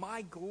profaned?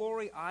 My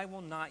glory I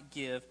will not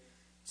give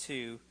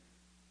to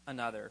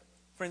another.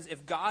 Friends,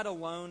 if God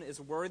alone is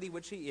worthy,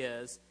 which he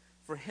is,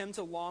 for him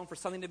to long for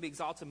something to be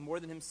exalted more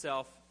than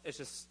himself, it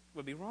just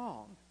would be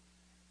wrong.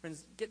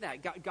 Friends, get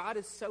that. God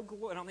is so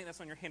glorious. I don't think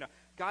that's on your handout.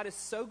 God is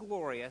so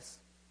glorious,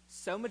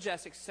 so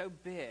majestic, so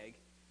big.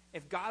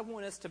 If God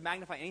wanted us to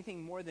magnify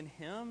anything more than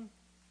him,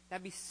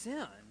 that'd be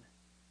sin.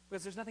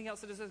 Because there's nothing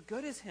else that is as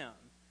good as him.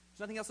 There's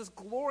nothing else as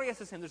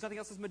glorious as him. There's nothing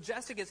else as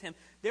majestic as him.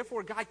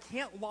 Therefore, God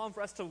can't long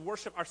for us to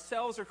worship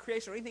ourselves or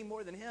creation or anything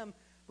more than him,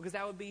 because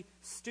that would be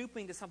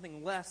stooping to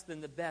something less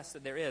than the best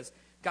that there is.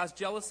 God's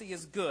jealousy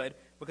is good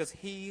because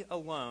he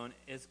alone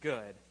is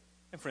good.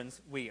 And friends,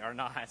 we are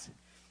not.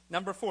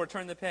 Number 4,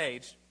 turn the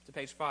page to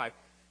page 5.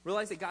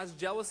 Realize that God's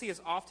jealousy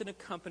is often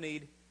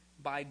accompanied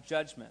by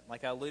judgment.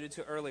 Like I alluded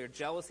to earlier,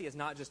 jealousy is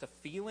not just a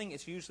feeling.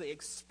 It's usually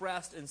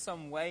expressed in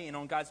some way, and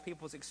on God's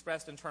people it's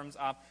expressed in terms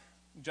of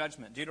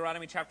judgment.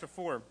 Deuteronomy chapter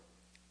 4,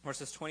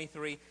 verses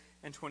 23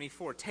 and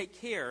 24.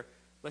 Take care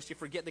lest you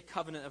forget the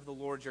covenant of the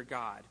Lord your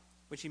God,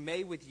 which he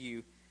made with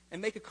you,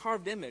 and make a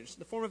carved image,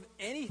 the form of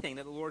anything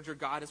that the Lord your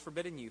God has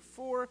forbidden you.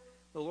 For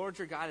the Lord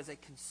your God is a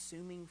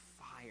consuming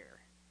fire,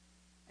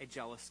 a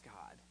jealous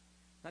God.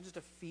 Not just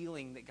a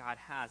feeling that God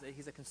has.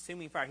 He's a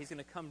consuming fire. He's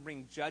going to come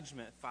bring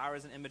judgment. Fire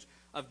is an image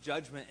of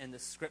judgment in the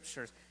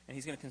scriptures. And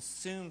he's going to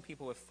consume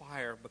people with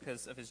fire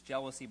because of his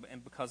jealousy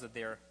and because of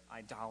their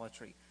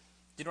idolatry.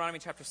 Deuteronomy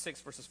chapter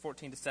 6, verses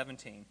 14 to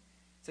 17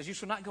 says, you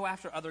shall not go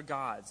after other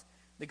gods,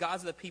 the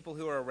gods of the people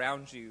who are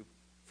around you.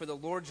 For the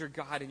Lord your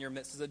God in your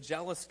midst is a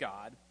jealous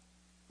God,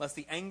 lest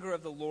the anger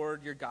of the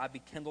Lord your God be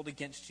kindled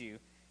against you,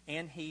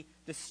 and he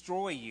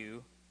destroy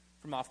you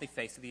from off the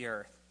face of the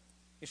earth.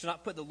 You shall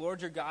not put the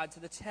Lord your God to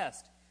the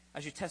test,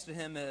 as you tested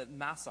him at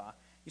Massah.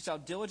 You shall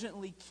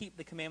diligently keep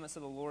the commandments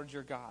of the Lord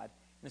your God,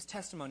 and his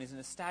testimonies and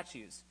his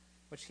statutes,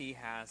 which he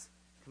has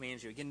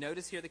commanded you. Again,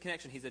 notice here the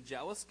connection. He's a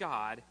jealous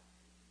God,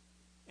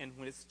 and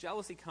when his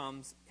jealousy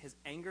comes, his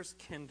anger's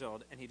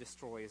kindled, and he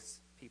destroys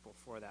people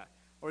for that.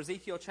 Or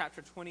Ezekiel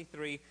chapter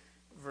 23,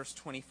 verse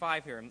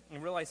 25 here.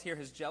 And realize here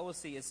his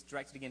jealousy is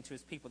directed again to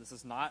his people. This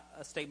is not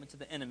a statement to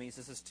the enemies.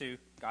 This is to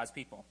God's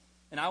people.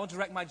 And I will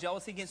direct my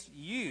jealousy against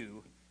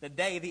you, that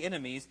they, the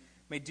enemies,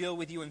 may deal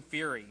with you in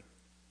fury.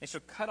 They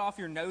shall cut off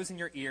your nose and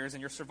your ears,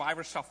 and your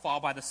survivors shall fall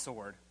by the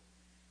sword.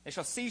 They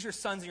shall seize your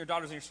sons and your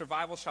daughters, and your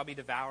survivors shall be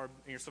devoured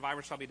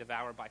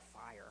by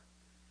fire.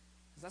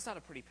 Because that's not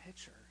a pretty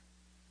picture.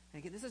 And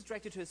again, this is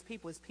directed to his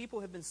people. His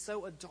people have been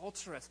so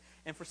adulterous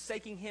and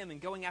forsaking him and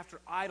going after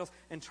idols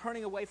and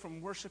turning away from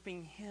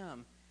worshiping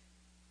him.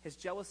 His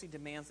jealousy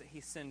demands that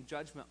he send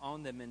judgment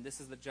on them, and this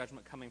is the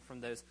judgment coming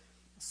from those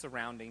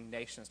surrounding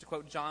nations. To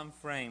quote John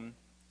Frame,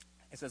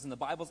 it says, in the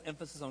Bible's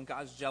emphasis on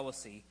God's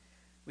jealousy,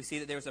 we see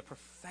that there's a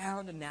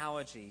profound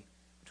analogy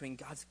between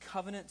God's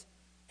covenant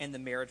and the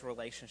marriage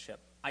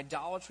relationship.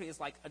 Idolatry is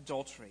like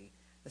adultery.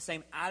 The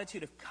same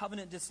attitude of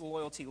covenant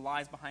disloyalty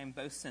lies behind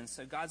both sins.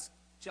 So God's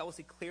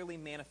jealousy clearly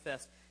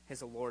manifests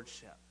his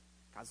lordship.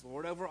 God's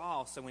Lord over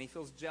all, so when he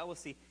feels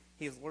jealousy,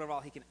 he is Lord over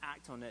all. He can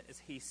act on it as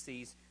he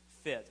sees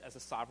fit as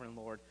a sovereign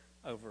Lord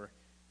over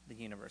the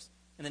universe.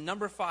 And then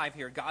number 5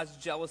 here, God's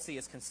jealousy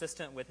is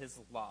consistent with his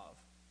love.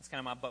 That's kind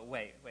of my, but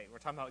wait, we're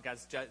talking about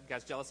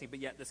God's jealousy, but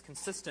yet this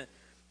consistent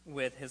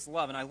with his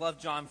love. And I love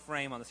John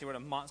Frame on this. He wrote a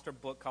monster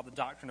book called The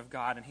Doctrine of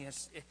God, and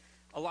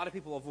a lot of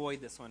people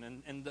avoid this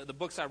one. And the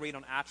books I read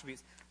on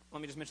attributes, let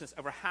me just mention this,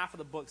 over half of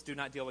the books do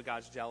not deal with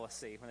God's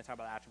jealousy when they talk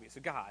about attributes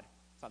of God.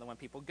 It's not the one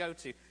people go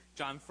to.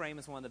 John Frame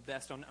is one of the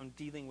best on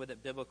dealing with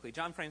it biblically.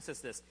 John Frame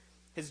says this,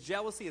 his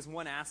jealousy is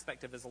one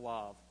aspect of his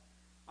love.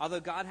 Although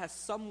God has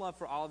some love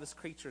for all of his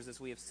creatures, as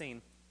we have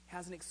seen, he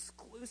has an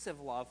exclusive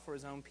love for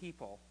his own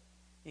people,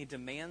 and he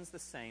demands the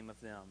same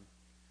of them.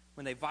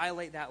 When they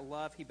violate that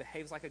love, he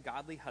behaves like a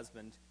godly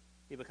husband.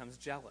 He becomes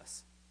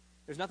jealous.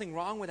 There's nothing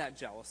wrong with that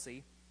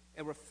jealousy.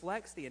 It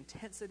reflects the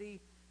intensity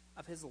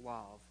of his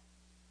love.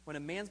 When a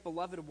man's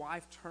beloved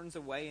wife turns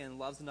away and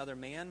loves another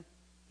man,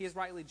 he is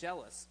rightly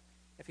jealous.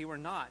 If he were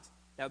not,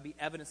 that would be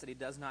evidence that he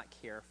does not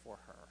care for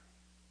her.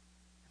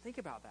 Think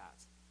about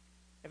that.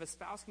 If a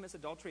spouse commits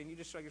adultery and you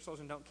just shrug your shoulders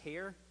and don't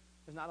care,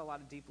 there's not a lot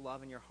of deep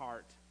love in your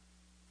heart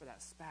for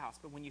that spouse.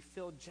 But when you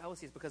feel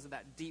jealousy, it's because of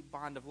that deep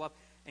bond of love.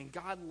 And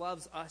God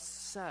loves us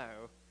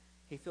so,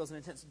 he feels an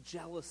intense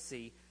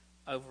jealousy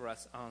over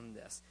us on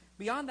this.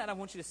 Beyond that, I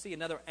want you to see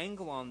another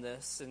angle on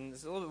this, and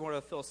it's a little bit more of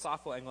a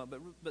philosophical angle,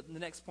 but the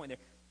next point there.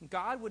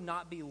 God would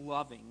not be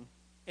loving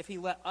if he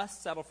let us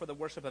settle for the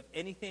worship of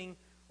anything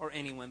or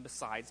anyone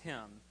besides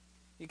him.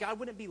 God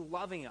wouldn't be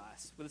loving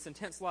us with this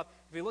intense love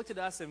if he looked at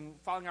us and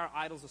following our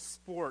idols of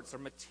sports or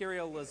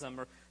materialism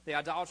or the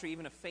idolatry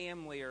even of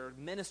family or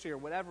ministry or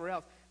whatever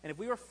else. And if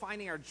we were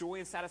finding our joy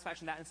and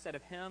satisfaction in that instead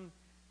of him,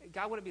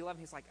 God wouldn't be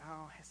loving. He's like,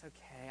 oh, it's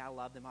okay. I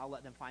love them. I'll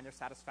let them find their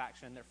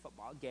satisfaction in their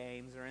football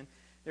games or in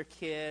their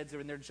kids or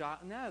in their job.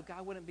 No,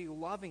 God wouldn't be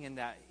loving in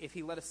that if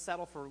he let us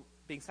settle for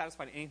being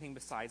satisfied in anything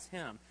besides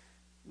him.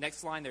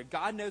 Next line there.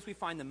 God knows we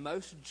find the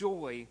most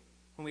joy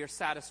when we are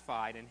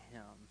satisfied in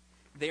him.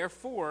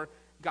 Therefore,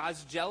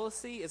 God's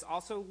jealousy is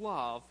also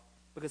love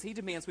because he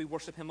demands we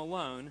worship him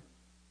alone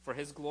for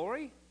his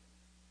glory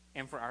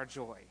and for our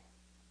joy.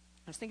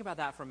 Just think about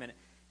that for a minute.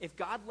 If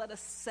God let us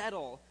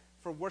settle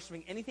for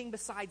worshiping anything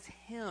besides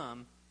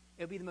him,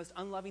 it would be the most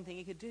unloving thing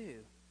he could do.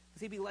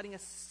 Because he'd be letting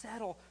us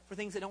settle for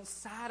things that don't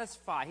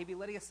satisfy. He'd be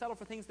letting us settle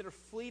for things that are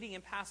fleeting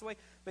and pass away.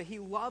 But he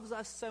loves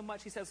us so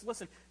much. He says,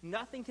 listen,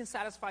 nothing can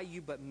satisfy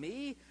you but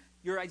me.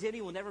 Your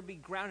identity will never be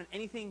grounded in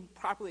anything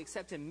properly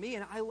except in me.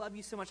 And I love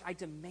you so much. I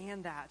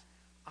demand that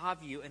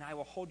of you. And I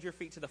will hold your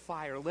feet to the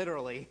fire,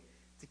 literally,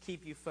 to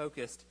keep you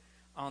focused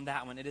on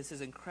that one. It is his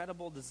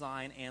incredible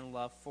design and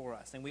love for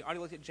us. And we already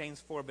looked at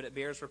James 4, but it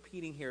bears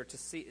repeating here to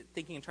see,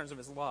 thinking in terms of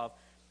his love.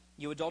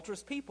 You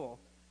adulterous people,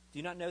 do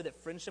you not know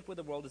that friendship with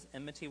the world is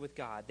enmity with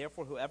God?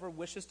 Therefore, whoever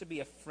wishes to be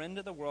a friend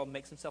of the world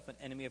makes himself an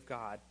enemy of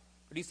God.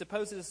 Or do you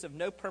suppose it is of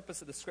no purpose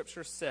that the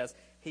Scripture says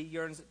he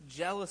yearns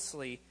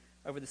jealously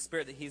over the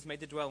Spirit that he's made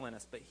to dwell in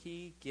us, but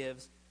he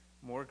gives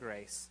more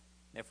grace?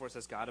 Therefore, it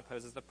says God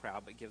opposes the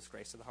proud, but gives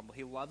grace to the humble.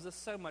 He loves us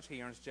so much, he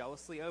yearns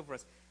jealously over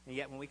us. And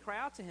yet, when we cry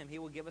out to him, he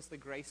will give us the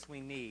grace we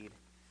need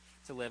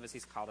to live as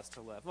he's called us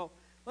to live. Well,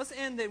 let's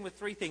end then with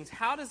three things.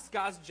 How does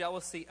God's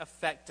jealousy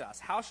affect us?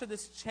 How should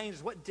this change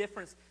us? What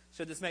difference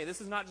should this make?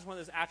 This is not just one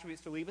of those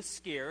attributes to leave us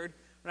scared.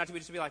 We're not to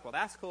just be like, well,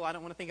 that's cool. I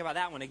don't want to think about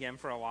that one again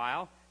for a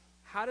while.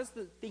 How does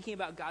the thinking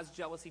about God's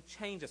jealousy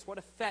change us? What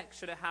effect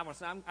should it have on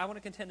us? And I want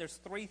to contend there's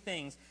three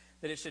things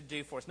that it should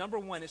do for us. Number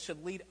one, it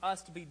should lead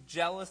us to be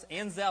jealous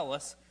and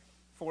zealous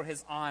for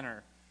his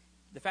honor.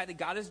 The fact that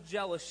God is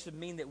jealous should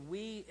mean that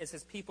we, as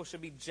his people,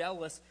 should be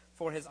jealous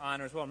for his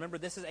honor as well. Remember,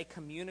 this is a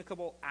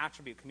communicable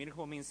attribute.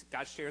 Communicable means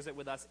God shares it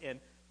with us in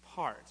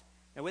part.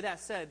 And with that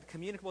said,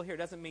 communicable here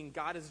doesn't mean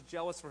God is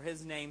jealous for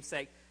his name's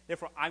sake.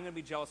 Therefore, I'm going to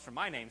be jealous for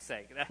my name's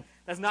sake.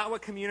 That's not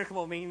what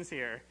communicable means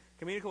here.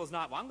 Communicable is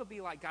not, well, I'm going to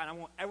be like God. I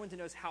want everyone to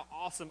know how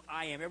awesome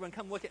I am. Everyone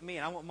come look at me,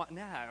 and I want my...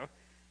 No.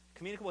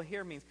 Communicable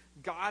here means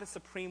God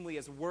supremely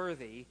is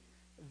worthy.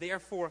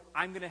 Therefore,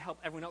 I'm going to help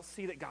everyone else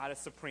see that God is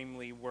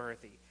supremely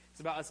worthy. It's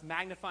about us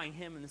magnifying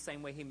him in the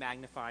same way he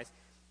magnifies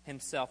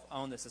himself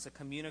on this. It's a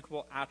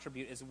communicable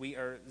attribute as we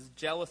are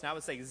jealous, and I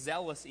would say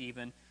zealous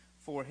even,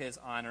 for his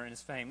honor and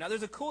his fame. Now,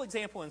 there's a cool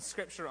example in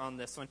Scripture on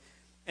this one,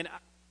 and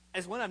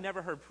it's one I've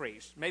never heard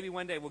preached. Maybe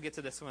one day we'll get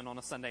to this one on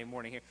a Sunday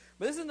morning here.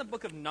 But this is in the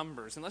book of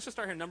Numbers, and let's just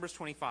start here in Numbers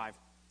 25.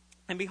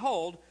 And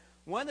behold,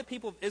 one of the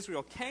people of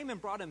Israel came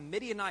and brought a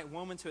Midianite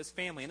woman to his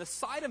family in the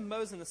sight of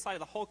Moses and the sight of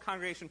the whole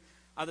congregation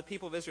of the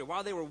people of Israel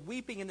while they were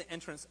weeping in the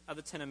entrance of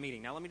the tent of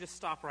meeting. Now, let me just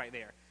stop right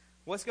there.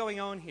 What's going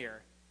on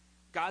here?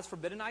 God's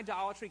forbidden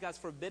idolatry. God's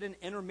forbidden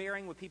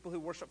intermarrying with people who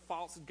worship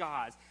false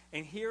gods.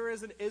 And here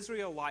is an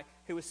Israelite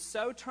who has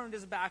so turned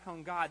his back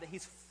on God that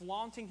he's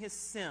flaunting his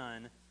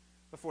sin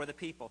before the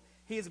people.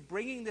 He is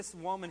bringing this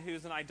woman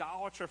who's an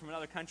idolater from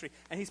another country,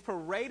 and he's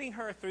parading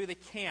her through the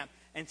camp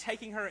and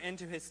taking her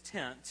into his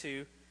tent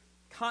to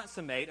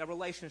consummate a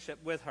relationship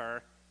with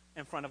her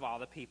in front of all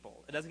the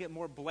people. It doesn't get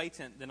more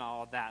blatant than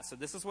all of that. So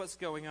this is what's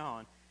going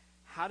on.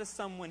 How does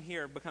someone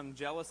here become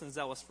jealous and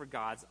zealous for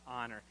God's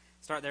honor?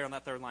 Start there on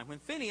that third line. When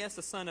Phinehas,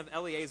 the son of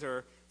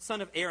Eleazar,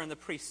 son of Aaron the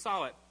priest,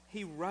 saw it,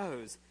 he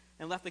rose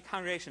and left the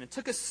congregation and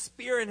took a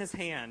spear in his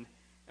hand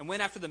and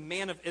went after the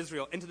man of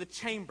Israel into the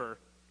chamber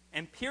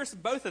and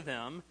pierced both of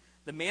them,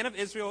 the man of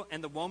Israel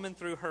and the woman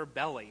through her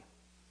belly.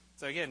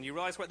 So again, you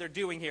realize what they're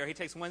doing here. He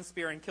takes one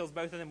spear and kills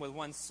both of them with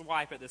one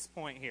swipe at this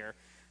point here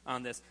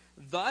on this.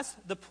 Thus,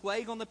 the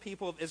plague on the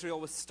people of Israel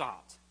was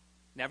stopped.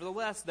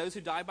 Nevertheless, those who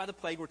died by the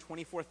plague were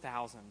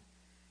 24,000.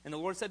 And the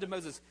Lord said to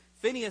Moses,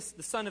 Phinehas,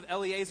 the son of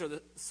Eleazar,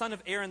 the son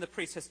of Aaron the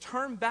priest, has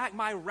turned back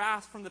my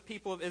wrath from the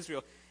people of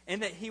Israel,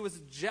 and that he was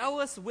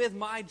jealous with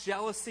my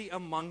jealousy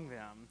among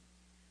them,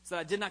 so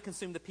that I did not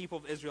consume the people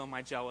of Israel in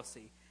my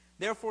jealousy.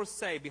 Therefore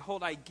say,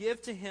 behold, I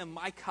give to him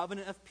my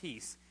covenant of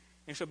peace,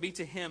 and shall be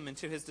to him and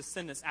to his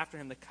descendants after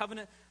him the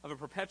covenant of a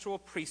perpetual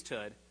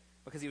priesthood,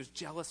 because he was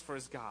jealous for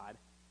his God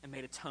and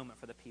made atonement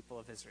for the people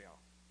of Israel.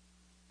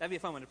 That'd be a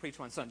fun one to preach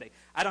one Sunday.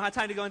 I don't have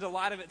time to go into a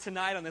lot of it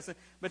tonight on this,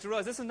 but to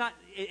realize this is not,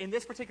 in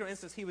this particular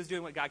instance, he was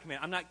doing what God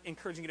commanded. I'm not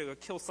encouraging you to go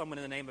kill someone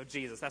in the name of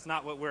Jesus. That's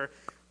not what we're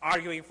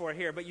arguing for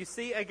here. But you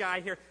see a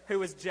guy here who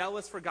was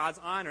jealous for God's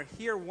honor.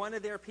 Here, one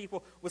of their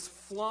people was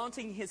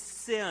flaunting his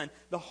sin.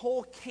 The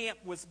whole camp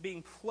was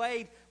being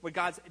plagued with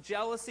God's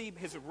jealousy,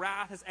 his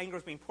wrath, his anger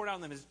was being poured out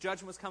on them. His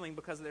judgment was coming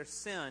because of their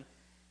sin.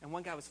 And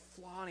one guy was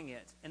flaunting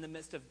it in the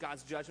midst of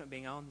God's judgment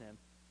being on them.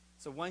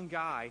 So one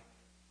guy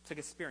took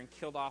a spear and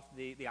killed off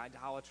the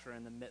idolater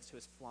in the midst who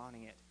was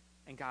flaunting it.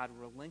 And God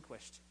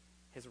relinquished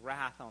his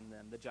wrath on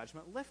them. The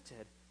judgment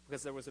lifted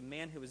because there was a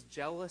man who was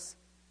jealous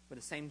with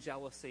the same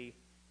jealousy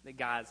that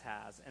God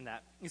has. And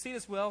that you see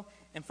this well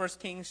in 1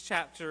 Kings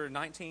chapter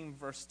 19,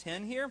 verse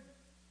 10 here.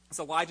 It's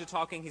Elijah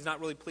talking. He's not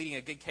really pleading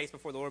a good case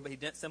before the Lord, but he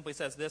simply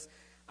says this: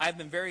 I have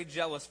been very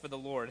jealous for the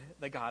Lord,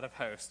 the God of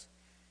hosts.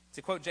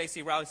 To quote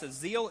J.C. Rowley, says,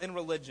 zeal in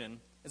religion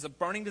is a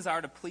burning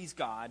desire to please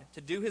God, to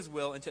do his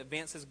will, and to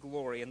advance his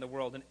glory in the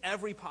world in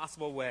every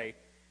possible way.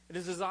 It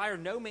is a desire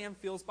no man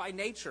feels by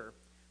nature,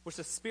 which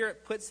the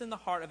Spirit puts in the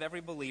heart of every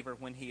believer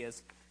when he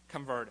is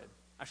converted.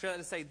 I share that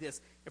to say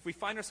this: if we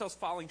find ourselves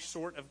falling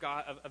short of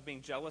God, of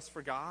being jealous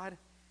for God,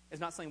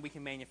 it's not something we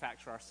can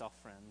manufacture ourselves,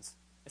 friends.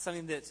 It's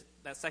something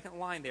that second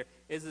line there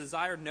is a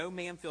desire no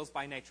man feels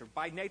by nature.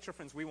 By nature,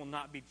 friends, we will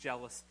not be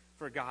jealous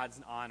for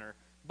God's honor.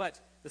 But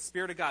the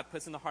Spirit of God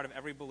puts in the heart of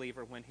every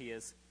believer when he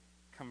is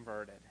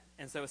converted.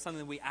 And so it's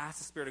something we ask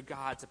the Spirit of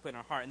God to put in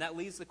our heart. And that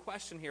leaves the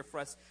question here for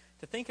us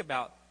to think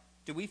about: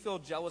 do we feel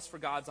jealous for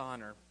God's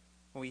honor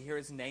when we hear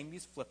his name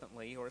used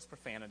flippantly or his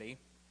profanity,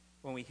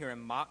 when we hear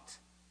him mocked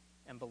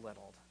and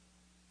belittled?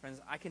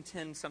 Friends, I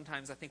contend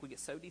sometimes I think we get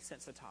so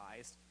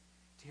desensitized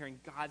to hearing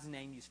God's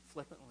name used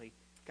flippantly,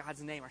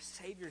 God's name, our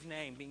Savior's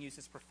name, being used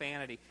as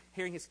profanity,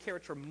 hearing his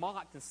character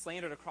mocked and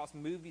slandered across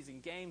movies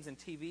and games and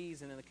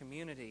TVs and in the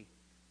community.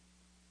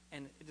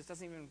 And it just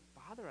doesn't even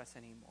bother us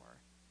anymore.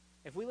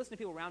 If we listen to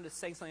people around us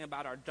saying something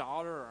about our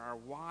daughter or our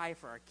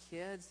wife or our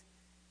kids,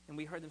 and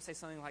we heard them say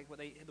something like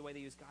the way they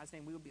use God's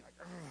name, we would be like,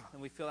 ugh,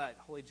 and we feel that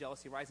holy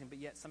jealousy rising, but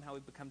yet somehow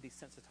we've become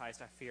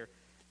desensitized, I fear,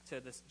 to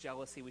this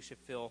jealousy we should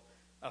feel,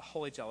 a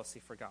holy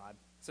jealousy for God.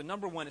 So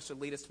number one, it should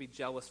lead us to be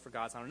jealous for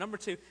God's honor. Number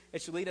two,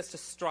 it should lead us to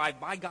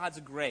strive by God's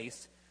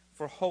grace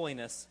for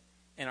holiness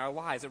in our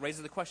lives. It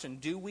raises the question: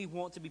 do we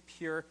want to be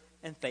pure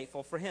and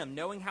faithful for him?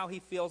 Knowing how he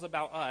feels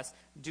about us,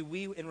 do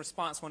we, in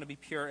response, want to be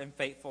pure and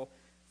faithful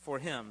for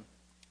him?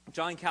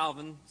 John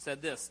Calvin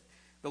said this: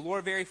 the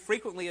Lord very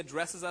frequently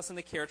addresses us in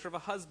the character of a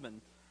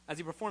husband. As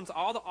he performs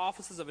all the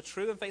offices of a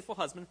true and faithful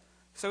husband,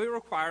 so he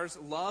requires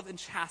love and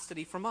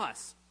chastity from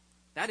us.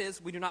 That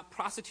is, we do not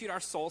prostitute our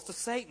souls to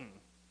Satan.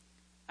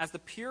 As the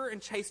pure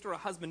and chaster a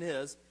husband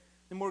is,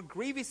 the more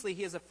grievously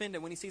he is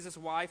offended when he sees his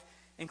wife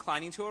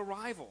inclining to a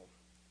rival.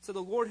 So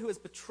the Lord, who has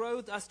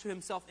betrothed us to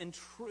himself in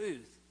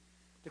truth,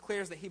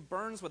 declares that he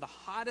burns with the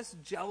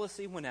hottest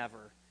jealousy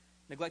whenever,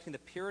 neglecting the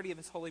purity of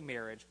his holy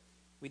marriage,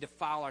 we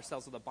defile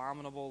ourselves with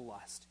abominable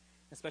lust,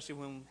 especially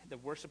when the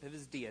worship of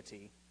his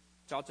deity,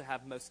 which ought to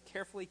have most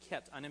carefully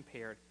kept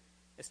unimpaired,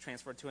 is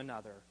transferred to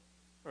another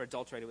or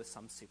adulterated with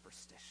some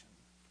superstition.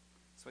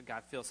 That's what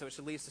God feels. So it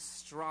should lead us to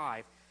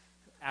strive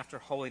after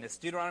holiness.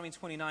 Deuteronomy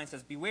 29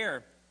 says,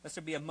 beware, lest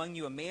there be among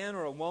you a man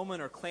or a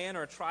woman or clan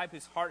or a tribe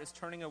whose heart is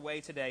turning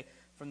away today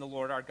from the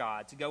Lord our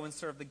God, to go and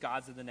serve the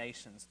gods of the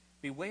nations.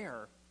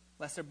 Beware,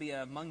 lest there be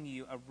among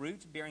you a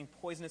root bearing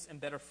poisonous and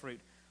bitter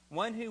fruit,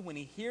 one who, when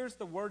he hears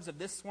the words of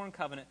this sworn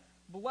covenant,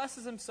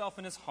 blesses himself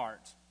in his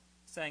heart,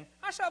 saying,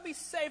 I shall be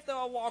safe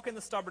though I walk in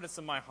the stubbornness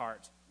of my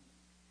heart.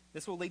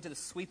 This will lead to the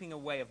sweeping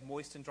away of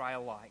moist and dry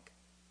alike.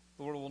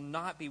 The Lord will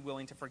not be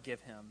willing to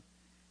forgive him,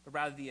 but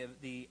rather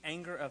the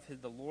anger of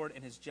the Lord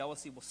and his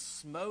jealousy will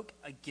smoke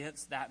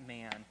against that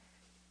man,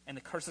 and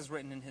the curses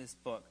written in his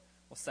book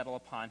will settle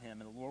upon him,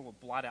 and the Lord will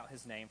blot out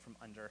his name from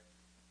under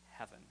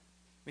heaven.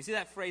 We see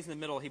that phrase in the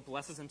middle, he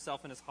blesses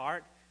himself in his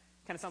heart.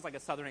 Kind of sounds like a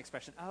southern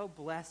expression. Oh,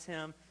 bless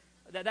him.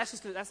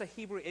 That's a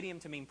Hebrew idiom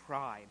to mean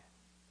pride.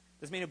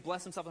 This man who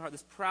blessed himself in the heart,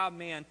 this proud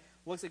man,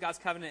 looks at God's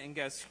covenant and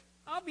goes,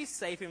 I'll be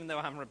safe even though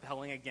I'm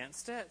rebelling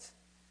against it.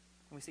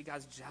 And we see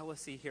God's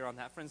jealousy here on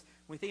that. Friends,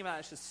 when we think about it,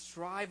 it should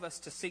strive us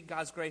to seek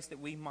God's grace that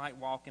we might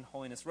walk in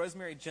holiness.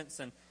 Rosemary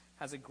Jensen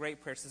has a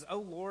great prayer. She says, Oh,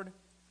 Lord,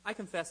 I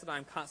confess that I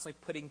am constantly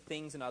putting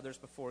things and others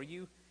before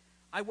you.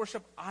 I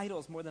worship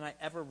idols more than I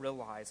ever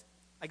realize.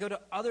 I go to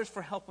others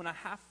for help when I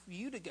have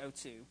you to go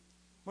to.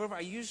 Moreover,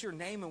 I use your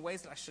name in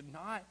ways that I should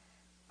not.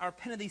 I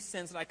repent of these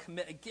sins that I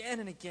commit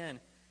again and again, and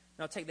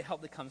I'll take the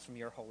help that comes from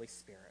your Holy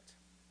Spirit.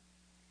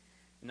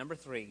 And number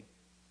 3,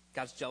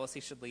 God's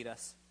jealousy should lead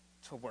us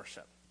to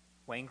worship.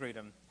 Wayne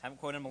Grudem, haven't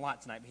quoted him a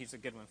lot tonight, but here's a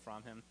good one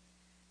from him.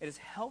 It is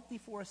healthy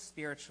for us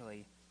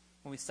spiritually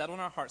when we settle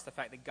in our hearts the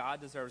fact that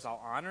God deserves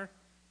all honor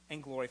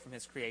and glory from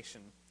his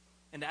creation,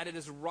 and that it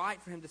is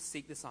right for him to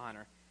seek this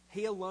honor.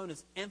 He alone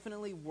is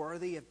infinitely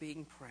worthy of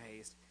being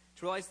praised.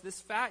 To realize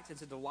this fact and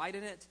to delight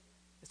in it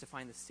is to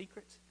find the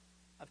secret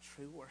of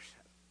true worship.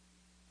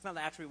 It's not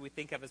the attribute we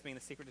think of as being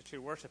the secret to true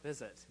worship,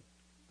 is it?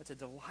 But to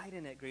delight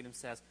in it, Grudem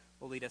says,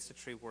 will lead us to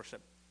true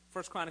worship.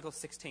 1 Chronicles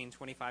 16,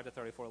 25 to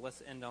 34.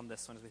 Let's end on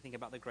this one as we think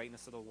about the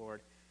greatness of the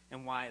Lord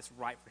and why it's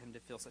right for him to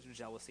feel such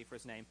jealousy for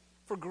his name.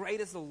 For great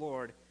is the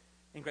Lord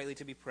and greatly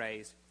to be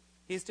praised.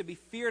 He is to be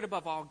feared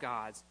above all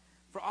gods.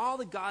 For all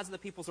the gods of the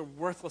peoples are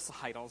worthless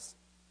idols.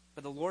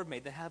 But the Lord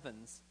made the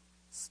heavens.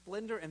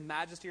 Splendor and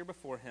majesty are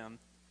before him.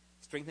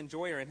 Strength and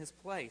joy are in his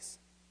place.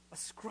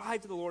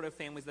 Ascribe to the Lord, O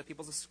families of the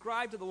peoples.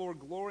 Ascribe to the Lord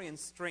glory and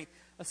strength.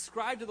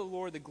 Ascribe to the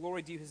Lord the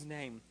glory due his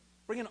name.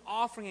 Bring an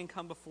offering and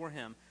come before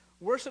him.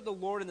 Worship the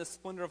Lord in the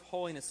splendor of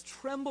holiness.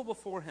 Tremble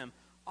before him,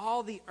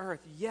 all the earth.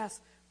 Yes,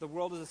 the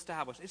world is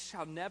established. It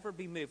shall never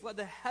be moved. Let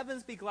the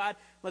heavens be glad.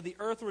 Let the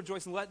earth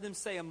rejoice. And let them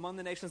say among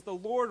the nations, the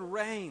Lord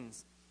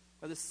reigns.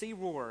 Let the sea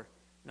roar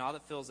and all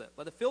that fills it.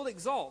 Let the field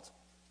exult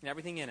and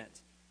everything in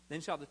it.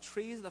 Then shall the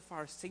trees of the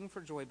forest sing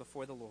for joy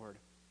before the Lord,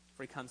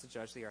 for he comes to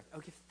judge the earth. Oh,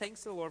 give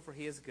thanks to the Lord, for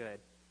he is good,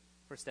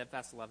 for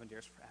steadfast love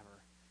endures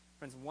forever.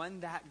 Friends,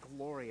 one that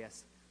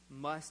glorious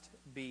must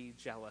be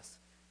jealous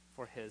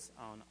for his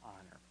own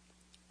honor.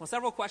 Well,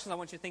 several questions I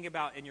want you to think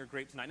about in your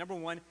group tonight. Number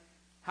one,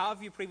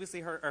 have you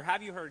previously heard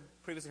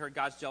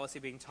God's jealousy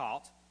being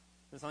taught?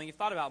 Is it something you've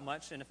thought about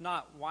much? And if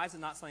not, why is it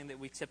not something that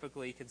we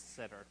typically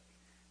consider?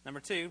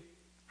 Number two,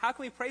 how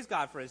can we praise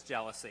God for his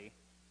jealousy?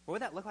 What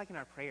would that look like in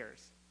our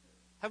prayers?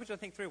 How would you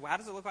think through? How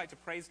does it look like to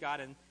praise God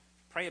and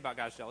pray about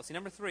God's jealousy?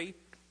 Number three,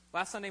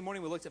 last Sunday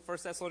morning we looked at 1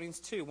 Thessalonians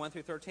 2, 1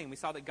 through 13. We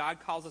saw that God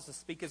calls us to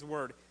speak his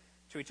word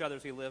to each other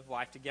as we live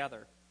life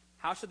together.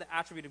 How should the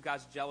attribute of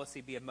God's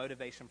jealousy be a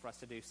motivation for us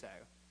to do so?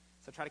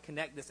 So try to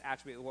connect this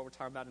attribute with what we're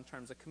talking about in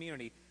terms of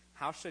community.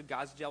 How should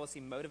God's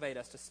jealousy motivate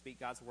us to speak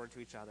God's word to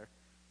each other?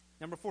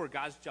 Number four,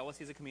 God's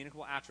jealousy is a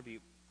communicable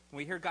attribute. When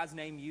we hear God's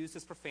name used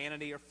as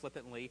profanity or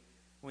flippantly,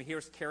 when we hear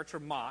his character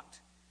mocked,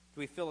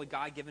 do we feel a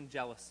God-given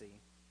jealousy?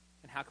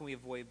 And how can we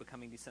avoid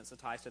becoming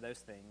desensitized to those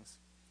things?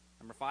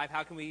 Number five,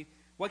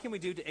 what can we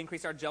do to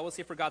increase our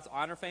jealousy for God's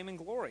honor, fame, and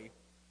glory?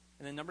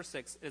 And then number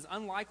six, it is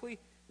unlikely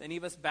that any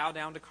of us bow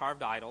down to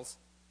carved idols,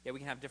 yet we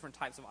can have different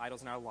types of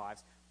idols in our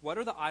lives. What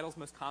are the idols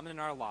most common in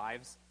our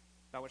lives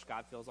about which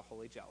God feels a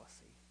holy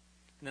jealousy?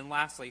 And then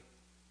lastly,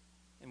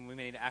 and we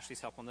may need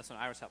Ashley's help on this one,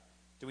 Ira's help,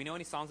 do we know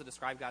any songs that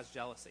describe God's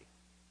jealousy?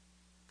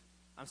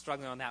 I'm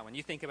struggling on that one.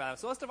 You think about it.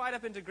 So let's divide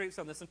up into groups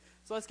on this one.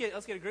 So let's get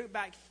a group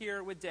back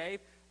here with Dave,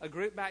 a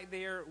group back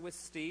there with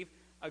Steve,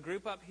 a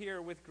group up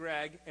here with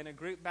Greg, and a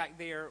group back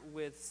there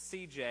with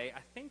CJ. I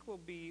think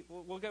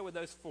we'll go with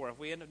those four. If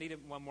we end up needing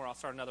one more, I'll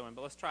start another one.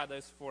 But let's try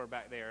those four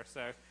back there.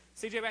 So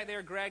CJ back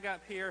there, Greg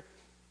up here,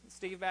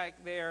 Steve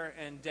back there,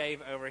 and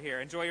Dave over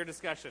here. Enjoy your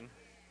discussion.